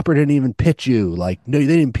 Topper didn't even pitch you. Like, no, they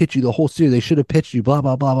didn't pitch you the whole series. They should have pitched you, blah,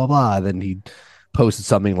 blah, blah, blah, blah. Then he posted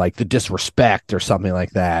something like the disrespect or something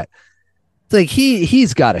like that. It's like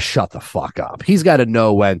he's got to shut the fuck up. He's got to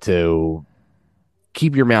know when to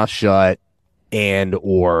keep your mouth shut and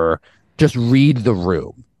or just read the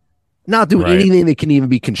room. Not do Right. anything that can even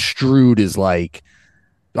be construed as like,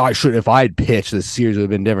 if I had pitched, this series would have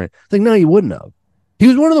been different. It's like, no, you wouldn't have. He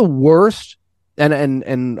was one of the worst,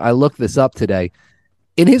 and I looked this up today.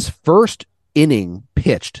 In his first inning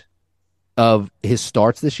pitched of his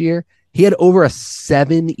starts this year, he had over a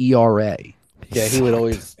 7 ERA. Yeah, he would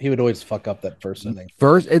always fuck up that first inning.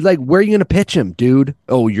 First, it's like, where are you going to pitch him, dude?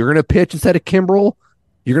 Oh, you're going to pitch instead of Kimbrel?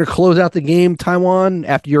 You're going to close out the game, Taijuan,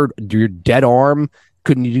 after your dead arm?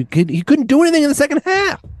 He couldn't do anything in the second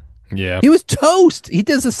half. Yeah. He was toast. He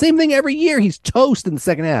does the same thing every year. He's toast in the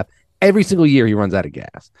second half. Every single year he runs out of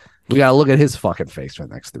gas. We got to look at his fucking face for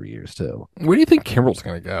the next 3 years, too. Where do you think Kimbrel's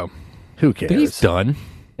going to go? Who I cares? think he's done.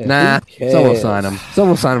 Yeah, Nah, who cares? someone will sign him. Someone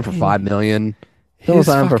will sign him for $5 million. Someone will His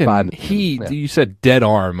sign him for fucking- $5 million. Yeah. You said dead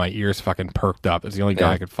arm. My ears fucking perked up. It's the only guy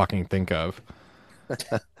Yeah. I could fucking think of.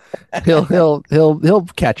 He'll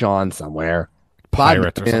catch on somewhere.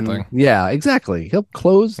 Pirates or $5 million. something. Yeah, exactly. He'll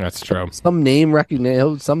close That's true. some name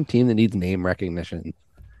recognition. Some team that needs name recognition.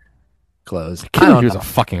 Close. I He don't was know. a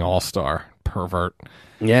fucking all-star. Pervert.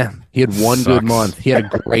 Yeah, he had one good Sucks. month. He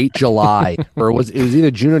had a great July, or it was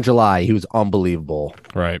either June or July. He was unbelievable,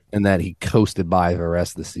 Right. and then he coasted by the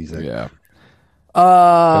rest of the season. Yeah.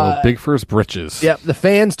 A little big for his britches. Yep, the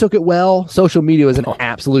fans took it well. Social media was an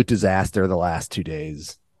absolute disaster the last 2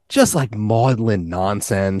 days. Just like maudlin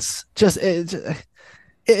nonsense.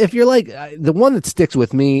 If you're like, the one that sticks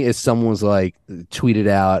with me is someone was like tweeted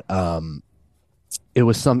out. It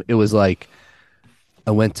was like,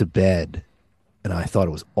 I went to bed and I thought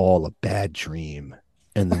it was all a bad dream,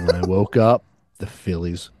 and then when I woke up, the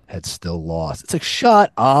Phillies had still lost. It's like,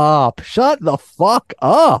 shut the fuck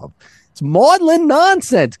up. It's maudlin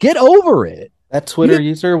nonsense. Get over it. That Twitter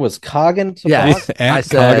user was Coggin. Yeah. At I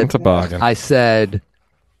said- Coggin Toboggan. I said,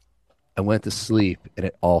 I went to sleep and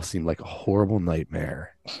it all seemed like a horrible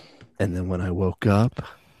nightmare. And then when I woke up,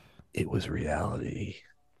 it was reality.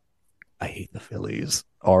 I hate the Phillies.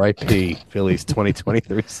 R.I.P. Phillies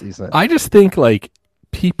 2023 season. I just think like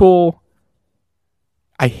people.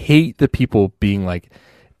 I hate the people being like,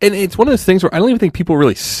 and it's one of those things where I don't even think people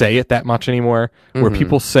really say it that much anymore. Where Mhm.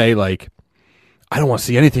 people say like, I don't want to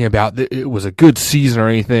see anything about it was a good season or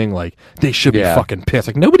anything. Like they should be Yeah. fucking pissed.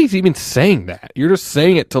 Like nobody's even saying that. You're just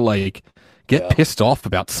saying it to like get Yeah. pissed off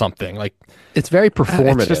about something. Like It's very just-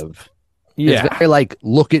 performative. yeah, It's very like,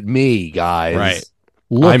 look at me, guys. Right.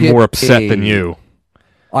 Look I'm at more upset me. than you.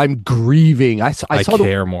 I'm grieving. I saw the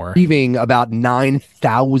care more. grieving about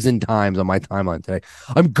 9,000 times on my timeline today.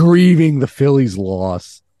 I'm grieving the Phillies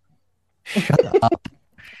loss. Shut up.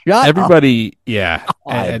 Shut up. Everybody, yeah.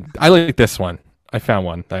 God. And I like this one. I found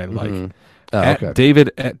one that I like. Mhm. Oh, At okay.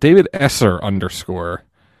 David Esser _.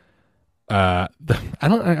 I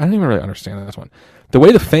don't even really understand this one. The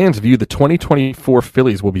way the fans view the 2024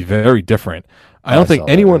 Phillies will be very different. I don't think saw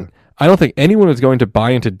that, anyone. yeah. I don't think anyone is going to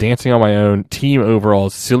buy into dancing on my own, team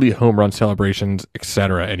overalls, silly home run celebrations,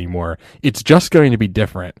 etc. anymore. It's just going to be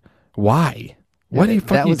different. Why? What are you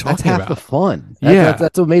That's talking half about? the fun. Yeah.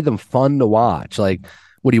 That's what made them fun to watch. Like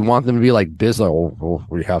What do you want them to be like? Biz, like,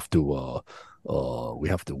 we have to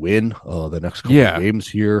win the next couple of games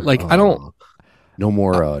here. Like, I don't. No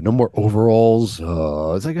more overalls.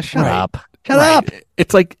 It's like shut up.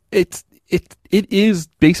 It's like it is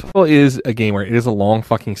baseball is a game where it is a long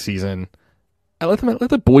fucking season. I let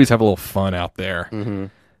the boys have a little fun out there. Mm-hmm.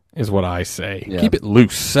 Is what I say. Yeah. Keep it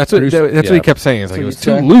loose. That's what he kept saying. It's like it was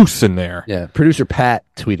too loose in there. Yeah. Producer Pat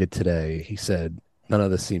tweeted today. He said, "None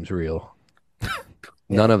of this seems real.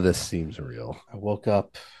 None of this seems real." I woke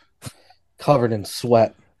up covered in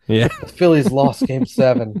sweat. Yeah. The Phillies lost Game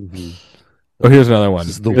 7. Mm-hmm. Oh, here's another one.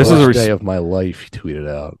 This is the worst day of my life. He tweeted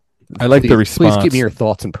out. I like the response. Please give me your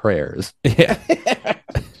thoughts and prayers. Yeah.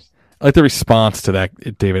 I like the response to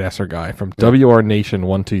that David Esser guy from WR Nation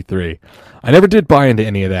 123. I never did buy into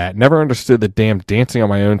any of that. Never understood the damn dancing on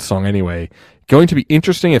my own song anyway. Going to be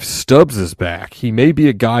interesting if Stubbs is back. He may be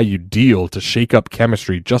a guy you deal to shake up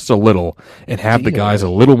chemistry just a little and have the guys a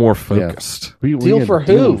little more focused. Yeah. Deal for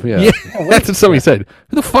who? Yeah, that's what somebody said.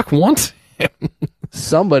 Who the fuck wants him?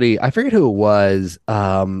 Somebody, I forget who it was.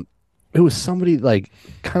 It was somebody like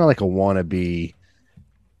kind of like a wannabe,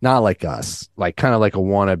 not like us, like kind of like a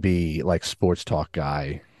wannabe like sports talk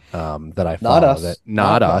guy that I follow.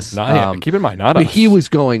 Not us. Keep in mind, not us. us. He was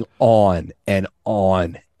going on and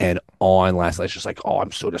on and on last night. It's just like, oh,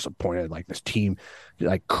 I'm so disappointed. Like this team,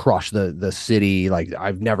 like crushed the city. Like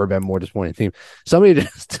I've never been more disappointed in a team. Somebody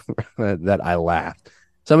just that I laughed.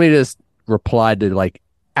 Somebody just replied to like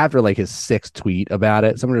after like his sixth tweet about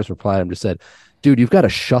it. Somebody just replied and just said, "Dude, you've got to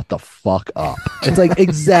shut the fuck up." It's like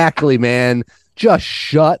exactly, man. Just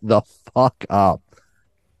shut the fuck up.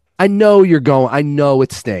 I know you're going. I know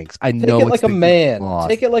it stinks. I know Take it like a man.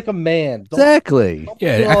 Take it like a man. Exactly.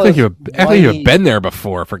 Yeah, act like you've been there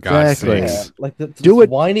before, for God's Exactly. sakes. Yeah, like Do it.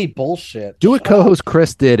 whiny bullshit. Do what co-host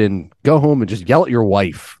Chris did and go home and just yell at your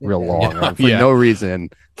wife real long for no reason.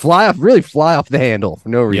 Fly off the handle for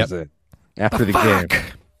no reason after the game.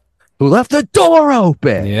 Who left the door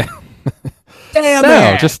open? Yeah. Damn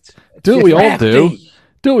No, it. just do what we all do.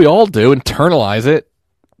 Do what we all do. Internalize it.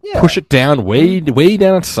 Yeah. Push it down way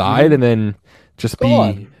down inside, and then just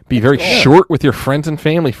be very short with your friends and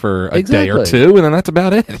family for a day or two, and then that's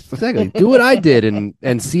about it. Exactly. Do what I did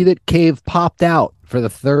and see that Cave popped out for the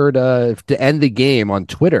third to end the game on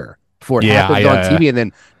Twitter before it happened on TV, and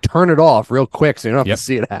then turn it off real quick so you don't have to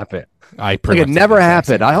see it happen. I like it never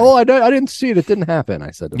happened. I didn't see it. It didn't happen. I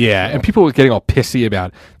said, and people were getting all pissy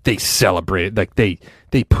about they celebrated, like they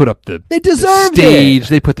put up the stage.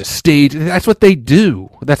 They put the stage. That's what they do.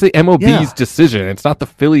 That's the MLB's decision. It's not the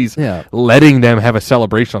Phillies letting them have a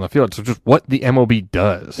celebration on the field. It's just what the MLB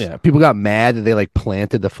does. Yeah, people got mad that they like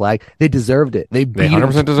planted the flag. They deserved it. They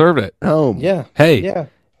 100% deserved it. Home. Yeah.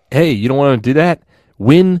 Hey, you don't want to do that?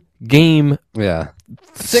 Win game. Yeah.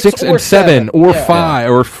 6 and 7 or 5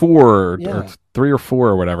 or 4 or 3 or 4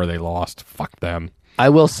 or whatever they lost. Fuck them. I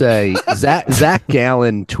will say Zach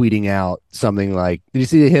Gallen tweeting out something like, did you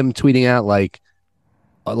see him tweeting out like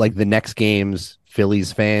the next games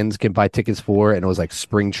Phillies fans can buy tickets for, and it was like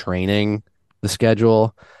spring training, the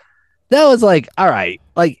schedule. That was like, all right,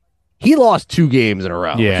 like he lost 2 games in a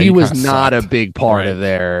row. Yeah, he was not sucked. a big part of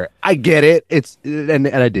there. I get it. It's and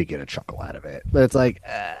I did get a chuckle out of it, but it's like,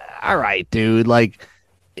 all right, dude, like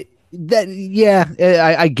that. Yeah,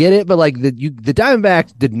 I get it, but like the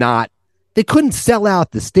Diamondbacks did not. They couldn't sell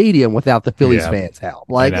out the stadium without the Phillies fans' help.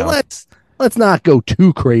 Like let's not go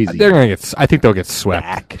too crazy. They're gonna get. I think they'll get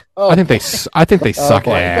swept. I think they suck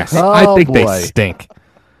ass. Oh, I think boy. they stink.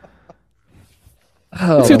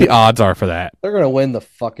 Let's see what the odds are for that. They're gonna win the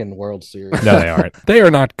fucking World Series. No, they aren't. They are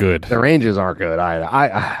not good. The Rangers aren't good either.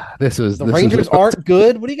 The Rangers aren't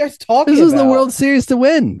good. What are you guys talking about? This is the World Series to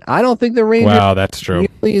win. I don't think the Rangers Wow, that's true.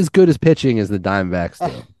 really as good as pitching as the Diamondbacks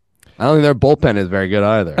do. I don't think their bullpen is very good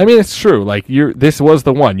either. I mean, it's true. Like this was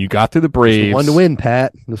the one you got through the Braves. One to win,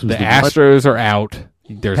 Pat. This was the Astros are out.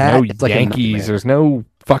 There's no Yankees. There's no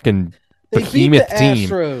fucking behemoth team.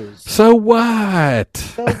 Astros. So what?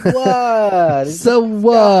 So what? So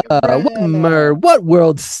what? What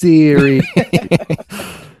World Series?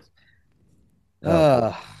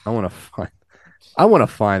 I want to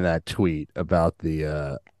find that tweet about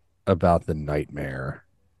the nightmare.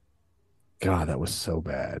 God, that was so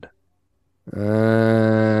bad.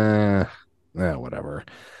 Whatever.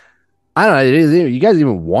 I don't know. You guys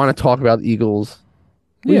even want to talk about the Eagles?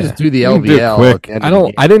 We just do the LVL. Quick.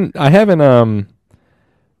 I haven't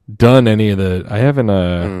done any of the. I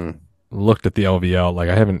haven't looked at the LVL. Like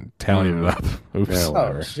I haven't tallied it up. Oops. Yeah,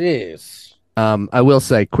 Oh, jeez. I will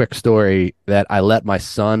say, quick story that we let my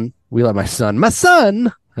son stay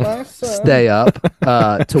up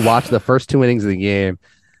to watch the first 2 innings of the game.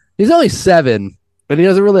 He's only 7, but he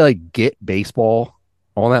doesn't really like get baseball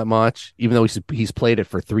all that much, even though he's played it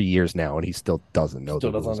for 3 years now, and he still doesn't know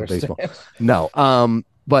Still the doesn't rules of understand. baseball. No,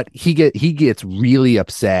 but he gets really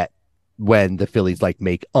upset when the Phillies like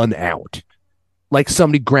make an out. Like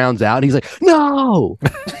somebody grounds out and he's like, no,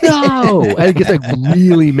 and he gets like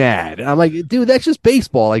really mad. And I'm like, dude, that's just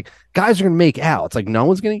baseball. Like guys are going to make outs. Like no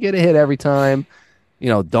one's going to get a hit every time.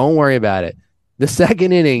 Don't worry about it. The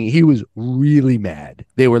second inning, he was really mad.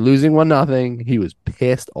 They were losing 1-0. He was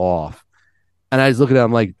pissed off. And I was looking at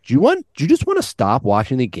him like, do you just want to stop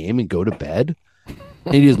watching the game and go to bed?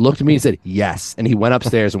 And he just looked at me and said, yes. And he went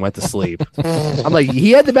upstairs and went to sleep. I'm like,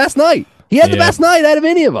 he had the best night. He had the best night out of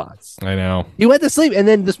any of us. I know. He went to sleep. And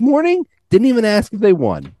then this morning, didn't even ask if they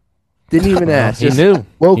won. Didn't even ask. He knew.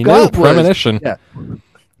 Woke He knew. up. Premonition. Yeah.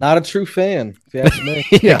 Not a true fan, if you ask me.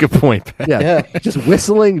 Yeah, good point. Yeah. Yeah. Just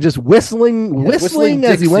whistling whistling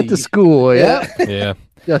as he went to Dixie. school. Yeah. Yeah.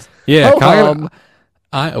 Just Yeah. ho-hum.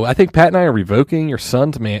 I think Pat and I are revoking your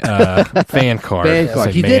son's fan card. Fan card. I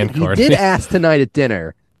He said did. He did ask tonight at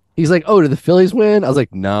dinner. He's like, "Oh, did the Phillies win?" I was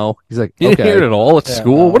like, "No." He's like, You didn't "Okay." hear it at all at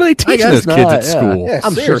school. no. What are they teaching guess those kids not, at school? Yeah.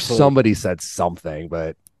 I'm sure Seriously. somebody said something,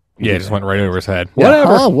 but Yeah, it just went right over his head. Yeah,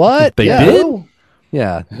 Whatever. huh, what? They Yeah. did? Who?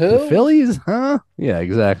 yeah, Who? the Phillies, huh? Yeah,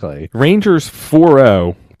 exactly. Rangers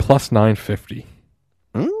 4-0 plus 950.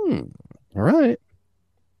 All right,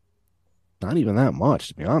 not even that much,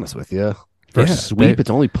 to be honest with you. For Yeah, a sweep, they- it's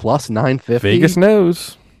only plus 950. Vegas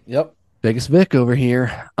knows. Yep. Vegas Vic over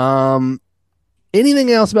here.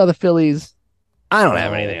 Anything else about the Phillies? I don't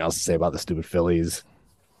have anything else to say about the stupid Phillies.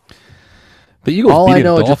 The Eagles All I beating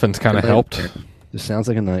know the is Dolphins kind of just- helped. Just sounds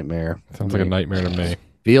like a nightmare. Sounds like a nightmare to me.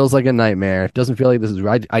 Feels like a nightmare. It doesn't feel like this is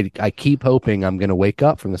right. I keep hoping I'm going to wake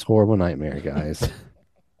up from this horrible nightmare, guys.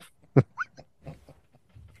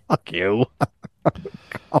 Fuck you.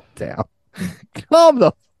 Calm down. Calm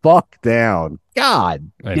the fuck down.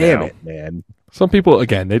 God I damn know. it, man. Some people,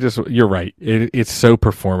 again, you're right. It's so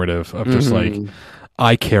performative of just like,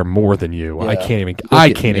 I care more than you. I Yeah.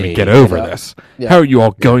 can't even me. get over Yeah. this. Yeah. How are you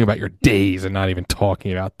all going about your days and not even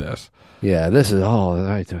talking about this? Yeah, this is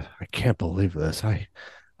I can't believe this. I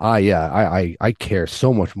care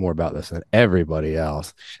so much more about this than everybody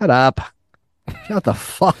else. Shut up. Shut the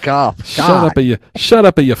fuck up. God. Shut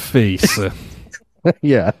up at your face.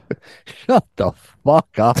 Yeah. Shut the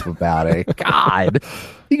fuck up about it. God.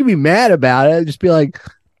 You can be mad about it. Just be like,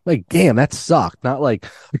 damn, that sucked. Not like,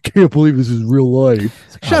 I can't believe this is real life.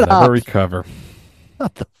 It's like, shut I'll up. never recover.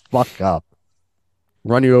 Shut the fuck up.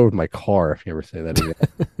 Run you over with my car if you ever say that again.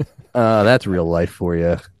 That's real life for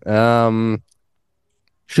you.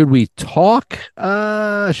 Should we talk?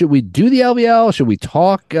 Should we do the LVL? Should we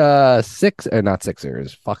talk not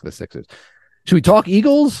Sixers? Fuck the Sixers. Should we talk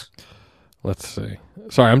Eagles? Let's see.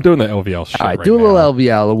 Sorry, I'm doing the LVL shit All right, right do a little now.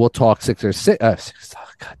 LVL and we'll talk Sixers.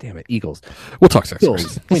 God damn it, Eagles. We'll talk Sixers.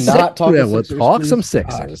 Eagles. Can we not talk Yeah, the we'll Sixers, talk please? some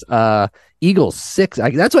Sixers. Eagles 6.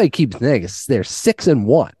 That's why I keep saying they're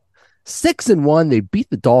 6-1. 6-1. They beat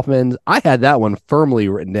the Dolphins. I had that one firmly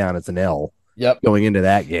written down as an L Yep. going into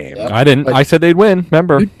that game. Yep. I didn't. But- I said they'd win.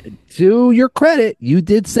 Remember? To your credit, you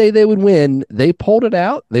did say they would win. They pulled it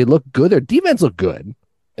out. They looked good. Their defense looked good.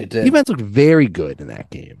 They did. Defense looked very good in that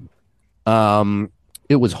game.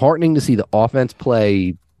 It was heartening to see the offense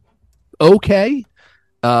play okay.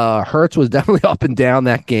 Hurts was definitely up and down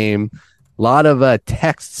that game. A lot of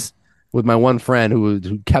texts with my one friend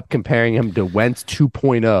who kept comparing him to Wentz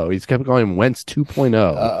 2.0. He's kept calling him Wentz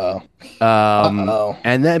 2.0.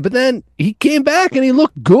 Uh-oh. But then he came back and he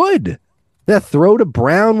looked good. That throw to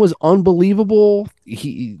Brown was unbelievable.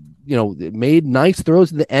 He made nice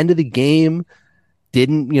throws at the end of the game.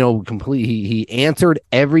 Didn't complete. He answered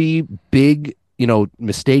every big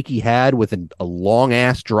mistake he had with a long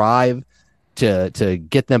ass drive to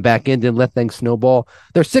get them back in. Didn't let things snowball.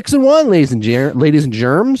 They're 6-1, ladies and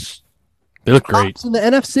germs. They look great. Tops in the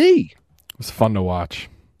NFC. It was fun to watch.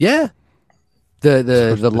 Yeah. The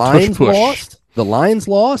tush Lions push. lost. The Lions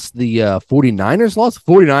lost. The 49ers lost.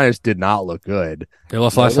 49ers did not look good. They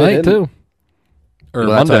lost No, last they night didn't. too, or Well,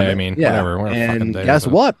 that's Monday. what I mean, yeah. whatever fucking And day guess it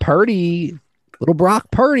was. what? Purdy, little Brock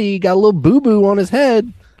Purdy, got a little boo boo on his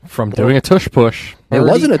head. From doing a tush push. It Purdy,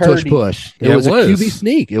 wasn't a tush Purdy. push. It Yeah, it was a was. QB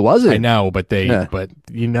sneak. It wasn't. I know, but Yeah.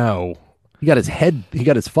 He got his head. He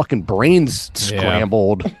got his fucking brains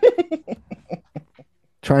scrambled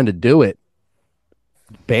trying to do it.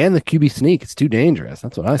 Ban the QB sneak. It's too dangerous.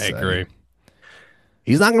 That's what I I say. agree.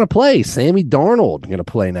 He's not going to play. Sammy Darnold going to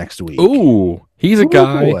play next week. Ooh, he's a Oh,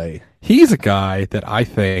 guy. boy. He's a guy that I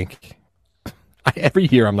think every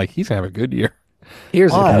year I'm like, he's gonna have a good year.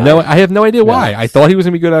 Here's the Why? guy. No, I have no idea why. Yeah. I thought he was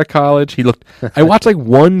gonna be good out of college. I watched like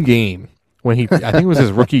one game when I think it was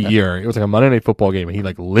his rookie year. It was like a Monday Night Football game, and he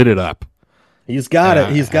like lit it up. He's got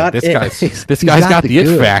it. He's got this it. This guy's got the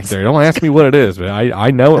it factor. Don't ask me what it is, but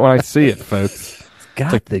I know it when I see it, folks.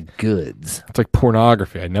 Got like, the goods. It's like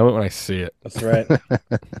pornography. I know it when I see it. That's right.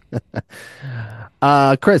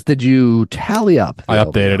 Chris, did you tally up? I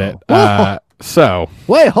updated it. So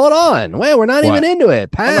wait, hold on. Wait, we're not even into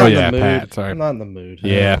it. Pat. Oh yeah, Pat. Sorry. I'm not in the mood.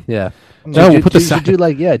 Yeah. No, we'll put the sad. You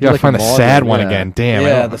gotta find the sad one again. Damn.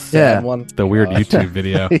 Yeah, the sad one. The weird YouTube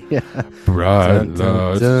video. Bright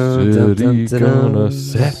light city gonna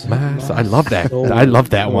set my. I love that. I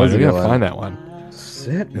love that one. We gotta find that one.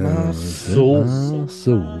 Set my soul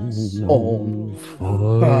on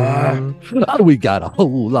fire. We got a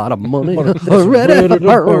whole lot of money ready to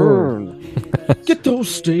burn. Get those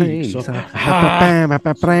stakes up. All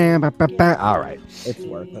right. It's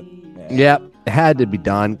worth it. Yep. Had to be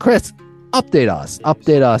done. Chris, update us.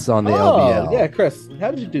 Update us on the LBL. Yeah, Chris, how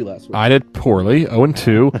did you do last week? I did poorly,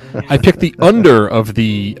 0-2. I picked the under of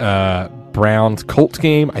the Browns Colts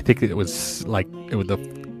game. I think it was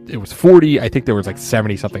 40. I think there was like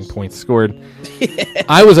 70 something points scored.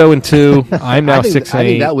 I was 0-2. I'm now 6-8. I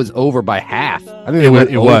think that was over by half. I think it was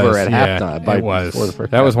over was at halftime. It was.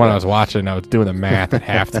 That was when I was watching. I was doing the math at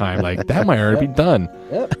halftime. Like that might already be done.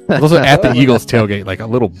 Yep. I was also at the Eagles tailgate, like a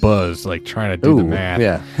little buzz, like trying to do the math.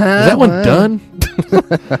 Yeah. Is that one done?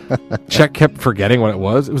 Check kept forgetting what it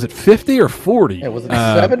was. It was at 50 or 40. Yeah, was it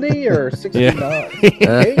 70 or 69?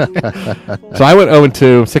 So I went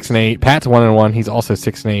 0-2, 6-8. Pat's 1-1. He's also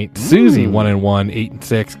 6-8. Susie 1-1,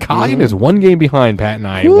 8-6. Coggin is one game behind Pat and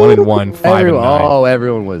I. 1-1, 5-9.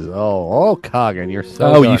 Everyone was Coggin, you're so.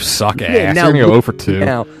 Oh, done. you suck ass. Yeah, now You're gonna go 0-2.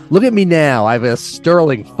 Now, look at me now. I have a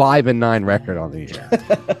sterling 5-9 record on the year.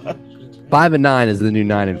 5-9 is the new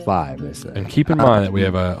 9-5. They say. And keep in mind that we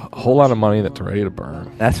have a whole lot of money that's ready to burn.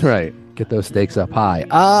 That's right. Get those stakes up high.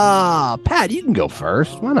 Pat, you can go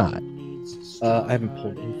first. Why not? I haven't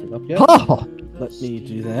pulled anything up yet. Oh, Let me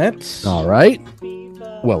do that. all right.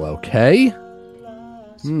 Well, okay. All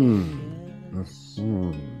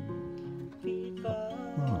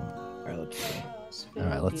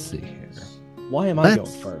right, let's see here. Why am I going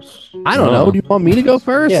first? I don't know. Do you want me to go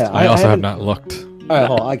first? Yeah, I also have haven't- not looked. All right,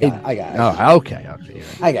 hold on. I got it. Oh, okay.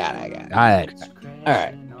 I got it. All right. All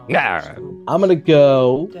right. Yeah. I'm gonna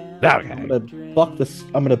go. Okay. I'm gonna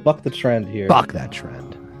buck the trend here. Fuck that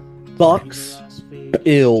trend. Bucks,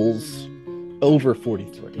 Bills, over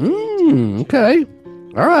 43. Okay.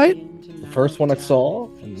 All right. The first one I saw,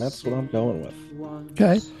 and that's what I'm going with.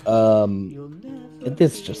 Okay. And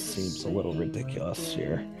this just seems a little ridiculous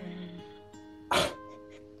here.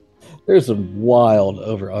 There's some wild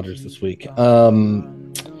over-unders this week.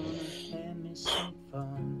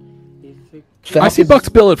 I see Bucks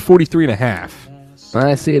Bill at 43.5.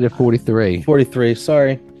 I see it at 43. 43.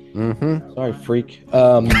 Sorry. Mm-hmm. Sorry, freak.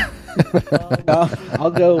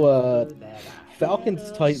 I'll go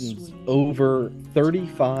Falcons Titans over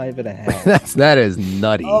 35.5. That is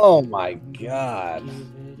nutty. Oh my god.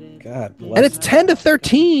 God bless. And it's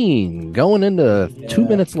 10-13 going into 2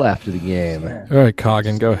 minutes left of the game. All right,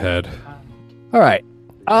 Coggin, go ahead. All right.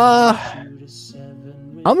 I'm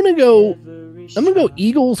gonna go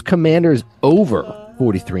Eagles Commanders over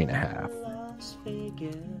 43.5.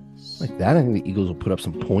 Like that, I think the Eagles will put up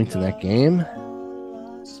some points in that game.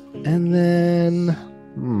 And then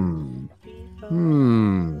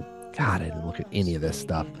God, I didn't look at any of this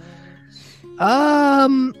stuff.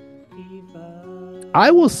 I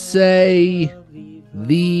will say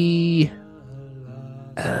the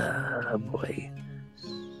boy.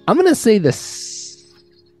 I'm gonna say this.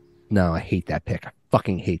 No, I hate that pick. I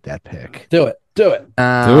fucking hate that pick. Do it. Do it.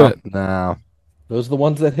 No. Those are the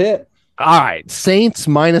ones that hit. All right. Saints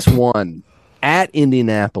 -1 at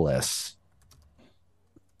Indianapolis.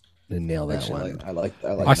 Didn't nail that one. I like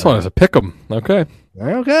I saw it as a pick 'em. Okay.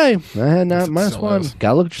 Okay. I had not Still -1. is.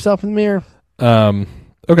 Gotta look at yourself in the mirror.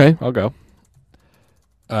 Okay, I'll go.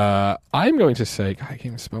 I'm going to say, God, I can't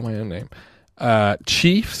even spell my own name.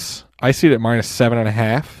 Chiefs. I see it at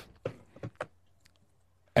 -7.5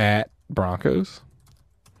 at Broncos.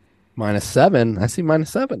 -7. I see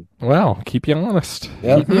 -7. Well, keep you honest.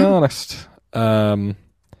 Yep. Keep me honest.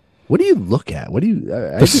 What do you look at? What do you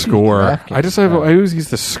The score. I always use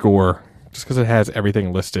the score just because it has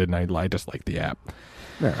everything listed, and I just like the app.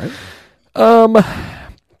 All right.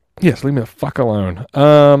 Yes, leave me the fuck alone.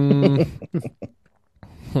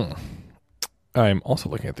 I'm also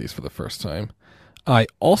looking at these for the first time. I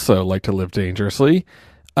also like to live dangerously.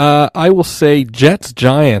 I will say Jets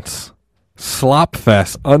Giants slop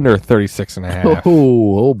fest under 36.5.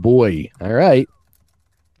 Oh boy. All right.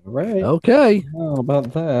 Right. Okay. How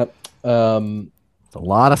about that? It's a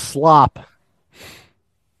lot of slop.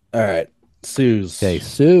 All right, Suze. Okay,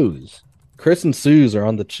 Suze. Chris and Suze are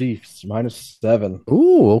on the Chiefs, -7.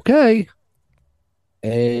 Ooh, okay.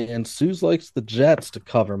 And Suze likes the Jets to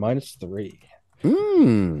cover, -3.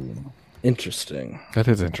 Interesting. That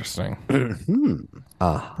is interesting.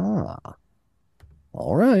 Aha.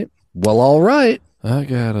 All right. Well, all right. I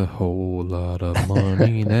got a whole lot of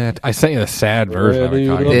money that I sent you the sad version of it.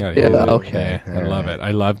 Kyle. You gotta Yeah, hear it. okay. Yeah, I love it.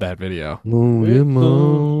 I love that video. Did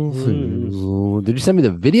you send me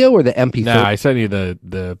the video or the MP3? No, I sent you the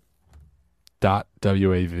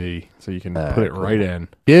 .wav so you can put it cool. right in.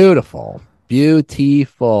 Beautiful.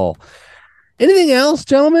 Beautiful. Anything else,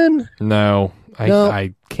 gentlemen? No, No.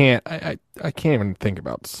 I can't. I can't even think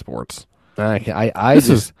about sports.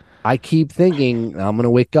 I keep thinking I'm going to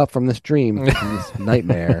wake up from this dream, from this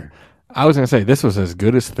nightmare. I was going to say this was as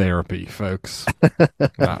good as therapy, folks.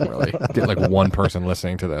 Not really. Get like one person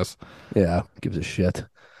listening to this. Yeah, gives a shit.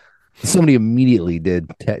 Somebody immediately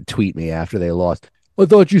did tweet me after they lost. I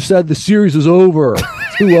thought you said the series is over.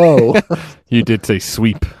 2-0. You did say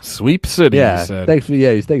sweep city. Yeah,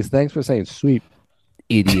 You said. thanks for saying sweep,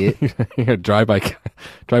 idiot. You're gonna drive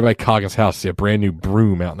by Coggins' house, see a brand new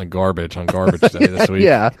broom out in the garbage on garbage day this week.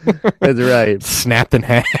 Yeah, that's right. Snapped in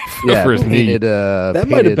half Yeah, over his knee. That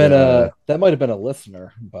might have been a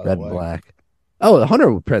listener, by red the way. and black. Oh, the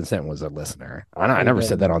 100% was a listener. I never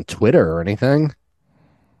said that on Twitter or anything.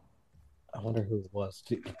 I wonder who it was.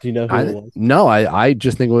 Do you know who it was? No, I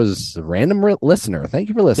just think it was a random listener. Thank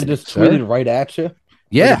you for They listening. just sir. tweeted right at you.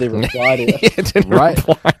 Yeah. Or did they reply to you? It didn't Right.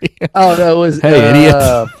 reply. Oh no, it was Hey,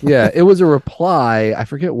 idiot. Yeah, it was a reply. I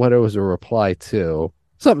forget what it was a reply to.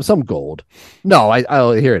 Some gold. No,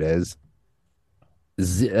 here it is.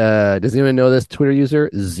 Does anyone know this Twitter user?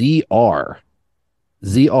 ZR.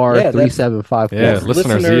 ZR3754. Yeah,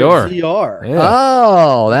 listener ZR. ZR. Yeah.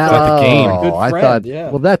 Oh, that About the game. oh, Good I friend, thought. yeah.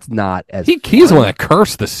 Well, that's not as. He's the one that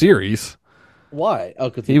cursed the series. Why? Oh,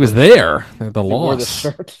 because He was there. The wore the loss.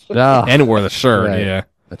 shirt. Oh, And wore the shirt. Right. Yeah.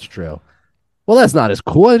 that's true. Well, that's not as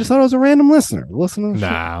cool. I just thought it was a random listener. Listener.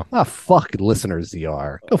 Nah. Ah, fuck listener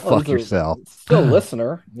ZR. Go fuck he's a- yourself. Still a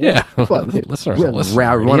listener. Yeah. What? Listeners We are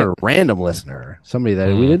listening. want a random listener, somebody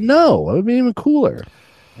that we didn't know. That would be even cooler.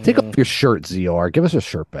 Take off your shirt, ZR. Give us your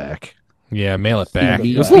shirt back. Yeah, mail it back.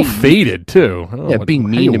 Being It was a little mean. faded too. I don't know Yeah, being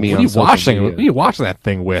mean to me What on are you social washing? media. What are you washing that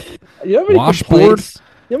thing with? You know how many Washboard? complaints?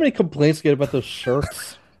 You know how many complaints you get about those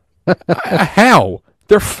shirts? How?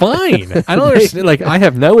 They're fine. I don't understand. Like, I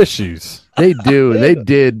have no issues. They do. They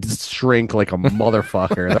did shrink like a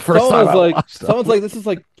motherfucker the first time I watched them. Someone's like, this is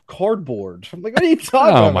like cardboard. I'm like, what are you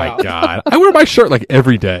talking Oh about? my god! I wear my shirt like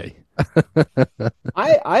every day.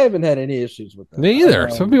 I haven't had any issues with them. Me either.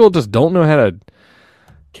 Some people just don't know how to.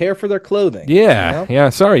 care for their clothing. Yeah, you know? yeah.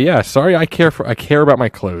 Sorry. I care about my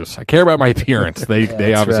clothes. I care about my appearance. They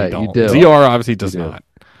obviously right, you don't. do. ZR obviously does You do. not.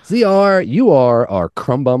 ZR, you are our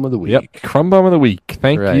crumb bum of the week. Yep. Crumb bum of the week.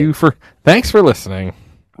 Thanks for listening.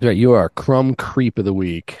 Right, you are our crumb creep of the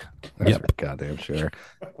week. That's Yep. for goddamn sure.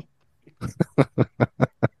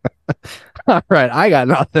 All right, I got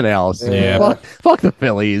nothing else. Yeah. Fuck the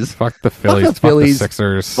Phillies. Fuck the Phillies. the Fuck Phillies. the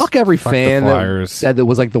Sixers. Fuck every Fuck fan the that Flyers. said that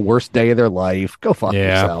was like the worst day of their life. Go fuck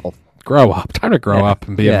Yeah. yourself. Grow up. Time to grow up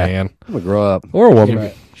and be Yeah. a man I'm gonna grow up. or a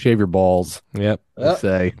woman. Shave your balls. Yep. I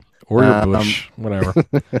say. Or your bush. Whatever.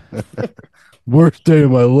 Worst day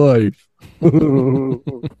of my life. Look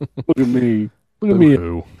at me. Look at me.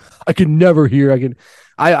 Boo-hoo. I can never hear.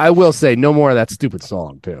 I will say no more of that stupid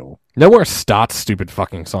song too. No more Stott's stupid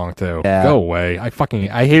fucking song too. Yeah. Go away. I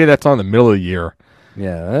hated that song in the middle of the year.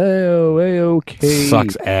 Yeah. Okay.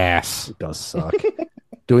 Sucks ass. It does suck.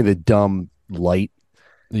 Doing the dumb light.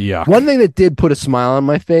 Yeah. One thing that did put a smile on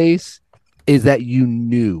my face is that you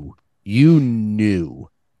knew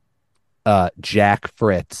Jack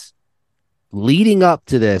Fritz leading up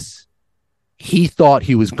to this, he thought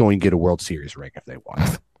he was going to get a World Series ring if they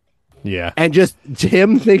won. Yeah. And just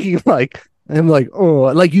him thinking like he like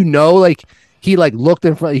looked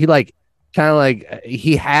in front, he like kind of like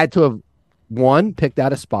he had to have picked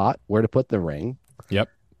out a spot where to put the ring. Yep.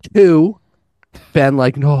 2, been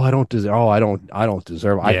like, no, I don't deserve. Oh, I don't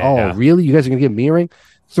deserve. Yeah. Oh, really? You guys are gonna give me a ring?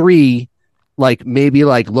 3, like maybe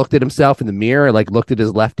like looked at himself in the mirror, like looked at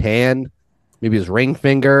his left hand, maybe his ring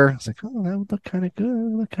finger. It's like, oh, that would look kind of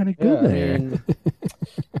good. Look kind of good there.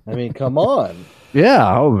 I mean, come on.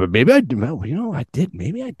 Yeah. Oh, maybe I did. I did.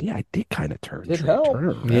 Maybe I did. I did kind of turn. Did turn help.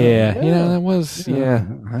 around. Yeah. That was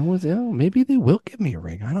I was. Maybe they will give me a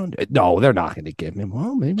ring. I don't. No, they're not going to give me.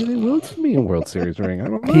 Well, maybe they will give me a World Series ring. I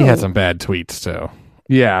don't know. He had some bad tweets too.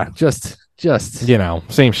 Yeah, just just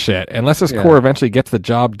same shit. Unless this Yeah. core eventually gets the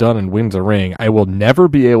job done and wins a ring, I will never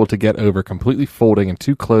be able to get over completely folding in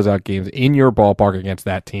 2 closeout games in your ballpark against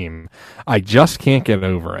that team. I just can't get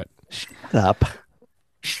over it. shut up.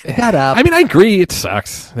 Shut up. I mean, I agree. It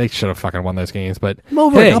sucks. They should have fucking won those games, but I'm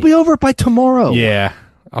over hey, it. I'll be over it by tomorrow. yeah,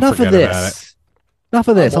 I'll Enough of forget about it. this. Enough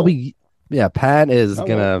of this. I I'll be. Yeah, Pat is I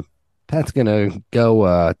gonna. Pat's gonna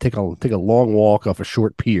go take a long walk off a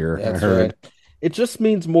short pier. I That's heard. right. It just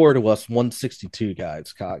means more to us 162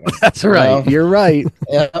 guys, Coggins. That's right. You're right.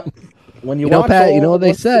 Yeah. When you, You know, watch Pat, you all know what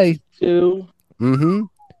they say. 162, Mm-hmm.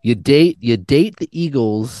 You date the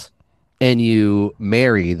Eagles, and you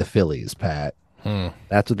marry the Phillies, Pat.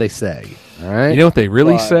 That's what they say. All right. You know what they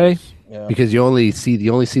really Lies. say? Yeah. Because you only see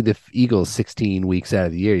the Eagles 16 weeks out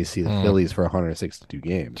of the year. You see the Phillies for 162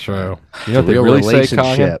 games. True. It's You know a what they real really say, Coggin?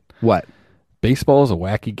 relationship. What? Baseball is a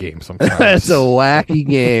wacky game sometimes. It's a wacky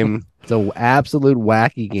game. It's an absolute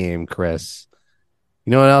wacky game, Chris.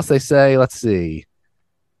 You know what else they say? Let's see.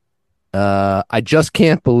 I just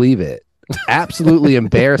can't believe it. Absolutely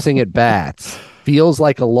embarrassing at bats. Feels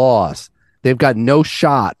like a loss. They've got no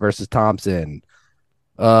shot versus Thompson.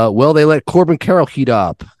 Well, they let Corbin Carroll heat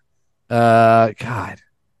up. God,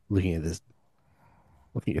 looking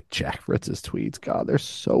at Jack Fritz's tweets. God, they're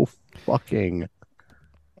so fucking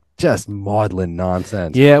just maudlin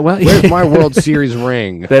nonsense. Yeah, well, Where's my World Series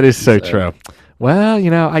ring? that is so true. Well, I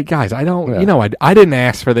don't, Yeah. I didn't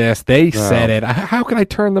ask for this. They said it. How can I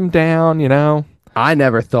turn them down? I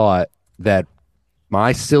never thought that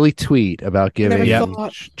my silly tweet about giving never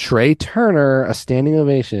thought- Trey Turner a standing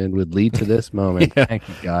ovation would lead to this moment. Yeah. Thank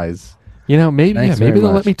you, guys. Maybe Thanks maybe very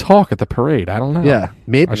they'll much. let me talk at the parade. I don't know. Yeah,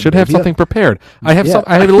 maybe I should have maybe something prepared. I have Yeah.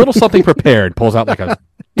 I have a little something prepared. Pulls out like a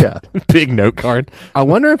Yeah, big note card. I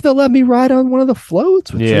wonder if they'll let me ride on one of the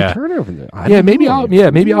floats with Yeah. Trey Turner over there. I Yeah, don't maybe know.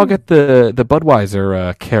 I'll get the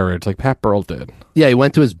Budweiser carriage like Pat Burrell did. Yeah, he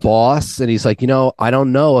went to his boss and he's like, I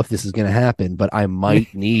don't know if this is going to happen, but I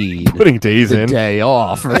might need Putting days the in. day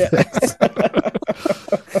off. For this.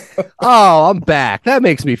 Oh, I'm back. That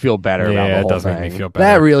makes me feel better. about Yeah, the it whole does make me thing. feel That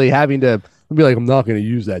better. really having to be like, I'm not going to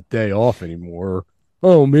use that day off anymore.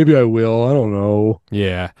 Oh, maybe I will. I don't know.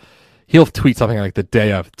 Yeah. He'll tweet something like the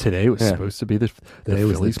day of today was Yeah. supposed to be the Today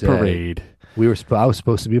was the Phillies day. parade. I was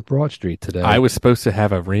supposed to be at Broad Street today. I was supposed to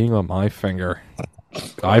have a ring on my finger.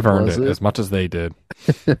 I've earned Was it it? as much as they did.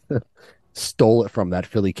 stole it from that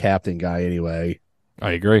Philly captain guy anyway.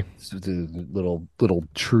 I agree. It's a little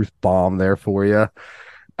truth bomb there for you.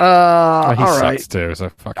 He All sucks right. too. So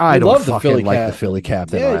fuck. I You don't love the fucking Philly like the captain. Philly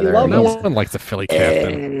captain Yeah, you either. love No He's- one likes the Philly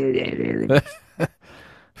captain.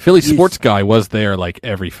 Philly sports guy was there like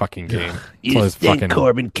every fucking game. You So his stink, fucking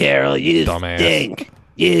Corbin Carroll. You dumbass. stink.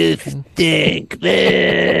 You stink.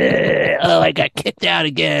 Oh, I got kicked out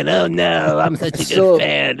again. Oh no, I'm such a good Still-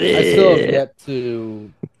 fan. I still have yet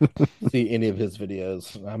to see any of his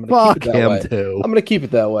videos. I'm gonna Fuck keep it that way. him too. I'm gonna keep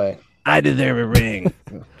it that way. I deserve a ring.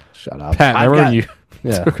 Shut up. Pat, I've remember got- when you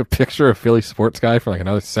Yeah. took a picture of Philly sports guy for like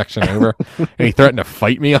another section over, and he threatened to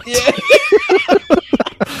fight me?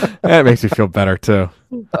 That makes me feel better too.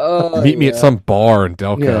 Meet me at some bar in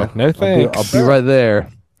Delco. Yeah. No thanks. I'll be right there.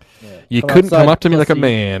 You Come couldn't come outside, up to me like a pussy.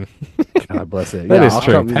 man. God bless it. That Yeah, is I'll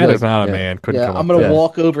true. come- Pat like, is not a yeah. man. Couldn't Yeah, come I'm up. gonna Yeah.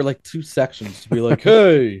 walk over like 2 sections to be like,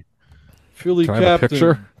 "Hey, Philly Can I have a captain,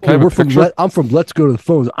 picture? Can I Hey, have a we're from picture? I'm from Let's Go to the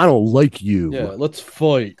Phones. I don't like you. yeah, let's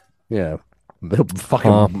fight." Yeah. He'll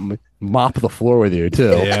fucking mop the floor with you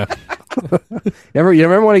too. Yeah. You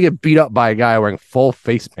remember when I get beat up by a guy wearing full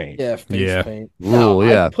face paint? Yeah, face Yeah. paint. Ooh,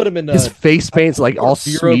 yeah. I'd put him in His face paint's like all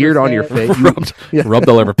beer over smeared his on your head. face. rubbed, Yeah. rubbed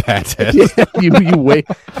all over Pat's head.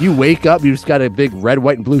 You wake up, you just got a big red,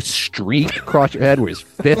 white, and blue streak across your head where his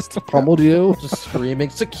fist pummeled you. just screaming,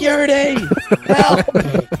 "Security! Help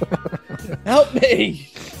me! Help me!"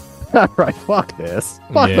 All right, fuck this.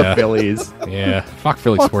 Fuck the Yeah. Phillies. Yeah. Fuck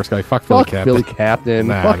Philly Fuck- sports guy. Fuck Philly Fuck captain. Philly captain.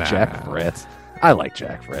 Nah, Fuck nah, Jack nah. Fritz. I like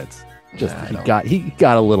Jack Fritz. Just Nah, I he don't.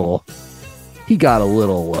 got a little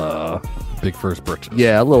Big first britches.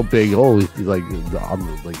 yeah, a little big. Oh, he's like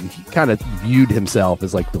he kind of viewed himself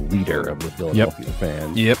as like the leader of the Philadelphia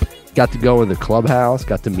fans. Yep. Got to go in the clubhouse.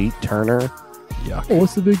 Got to meet Turner. Yuck. Oh,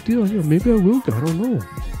 what's the big deal? Yeah, maybe I will. I don't know.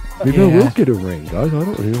 Maybe I Yeah. will get a ring, guys.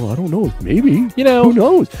 I don't know. Maybe. You know- who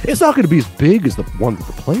knows? It's not going to be as big as the one that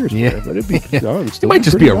the players Yeah. wear, but it'd be. It might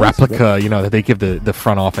just be a replica, that they give the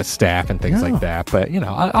front office staff and things Yeah. like that. But,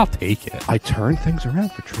 I'll take it. I turn things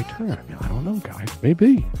around for Trey Turner. I don't know, guys.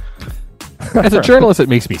 Maybe. As a journalist, it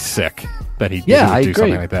makes me sick that he Yeah, would I do agree.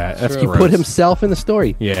 something like that. That's He gross. put himself in the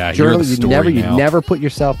story. Yeah, Journalism, you're the you story now. never put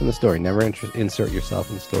yourself in the story. Never insert yourself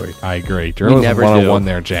in the story. I agree. Journalism never 101 do.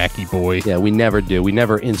 there, Jackie boy. Yeah, we never do. We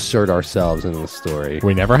never insert ourselves into the story.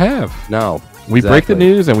 We never have. No, We break the exactly.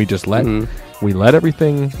 news and we just let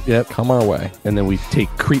everything Yep. come our way and then we take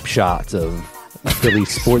creep shots of Philly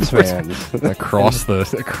sports fans, across the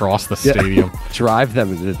Yeah. stadium. drive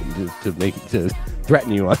them to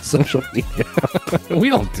threaten you on social media. We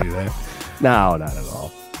don't do that. No, not at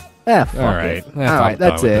all. Fuck All right. it. Yeah, All I'm right,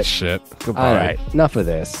 that's done with it. this shit. Goodbye. All right, enough of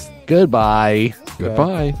this. Goodbye.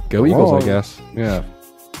 Goodbye. Go Come Eagles, on. I guess. Yeah.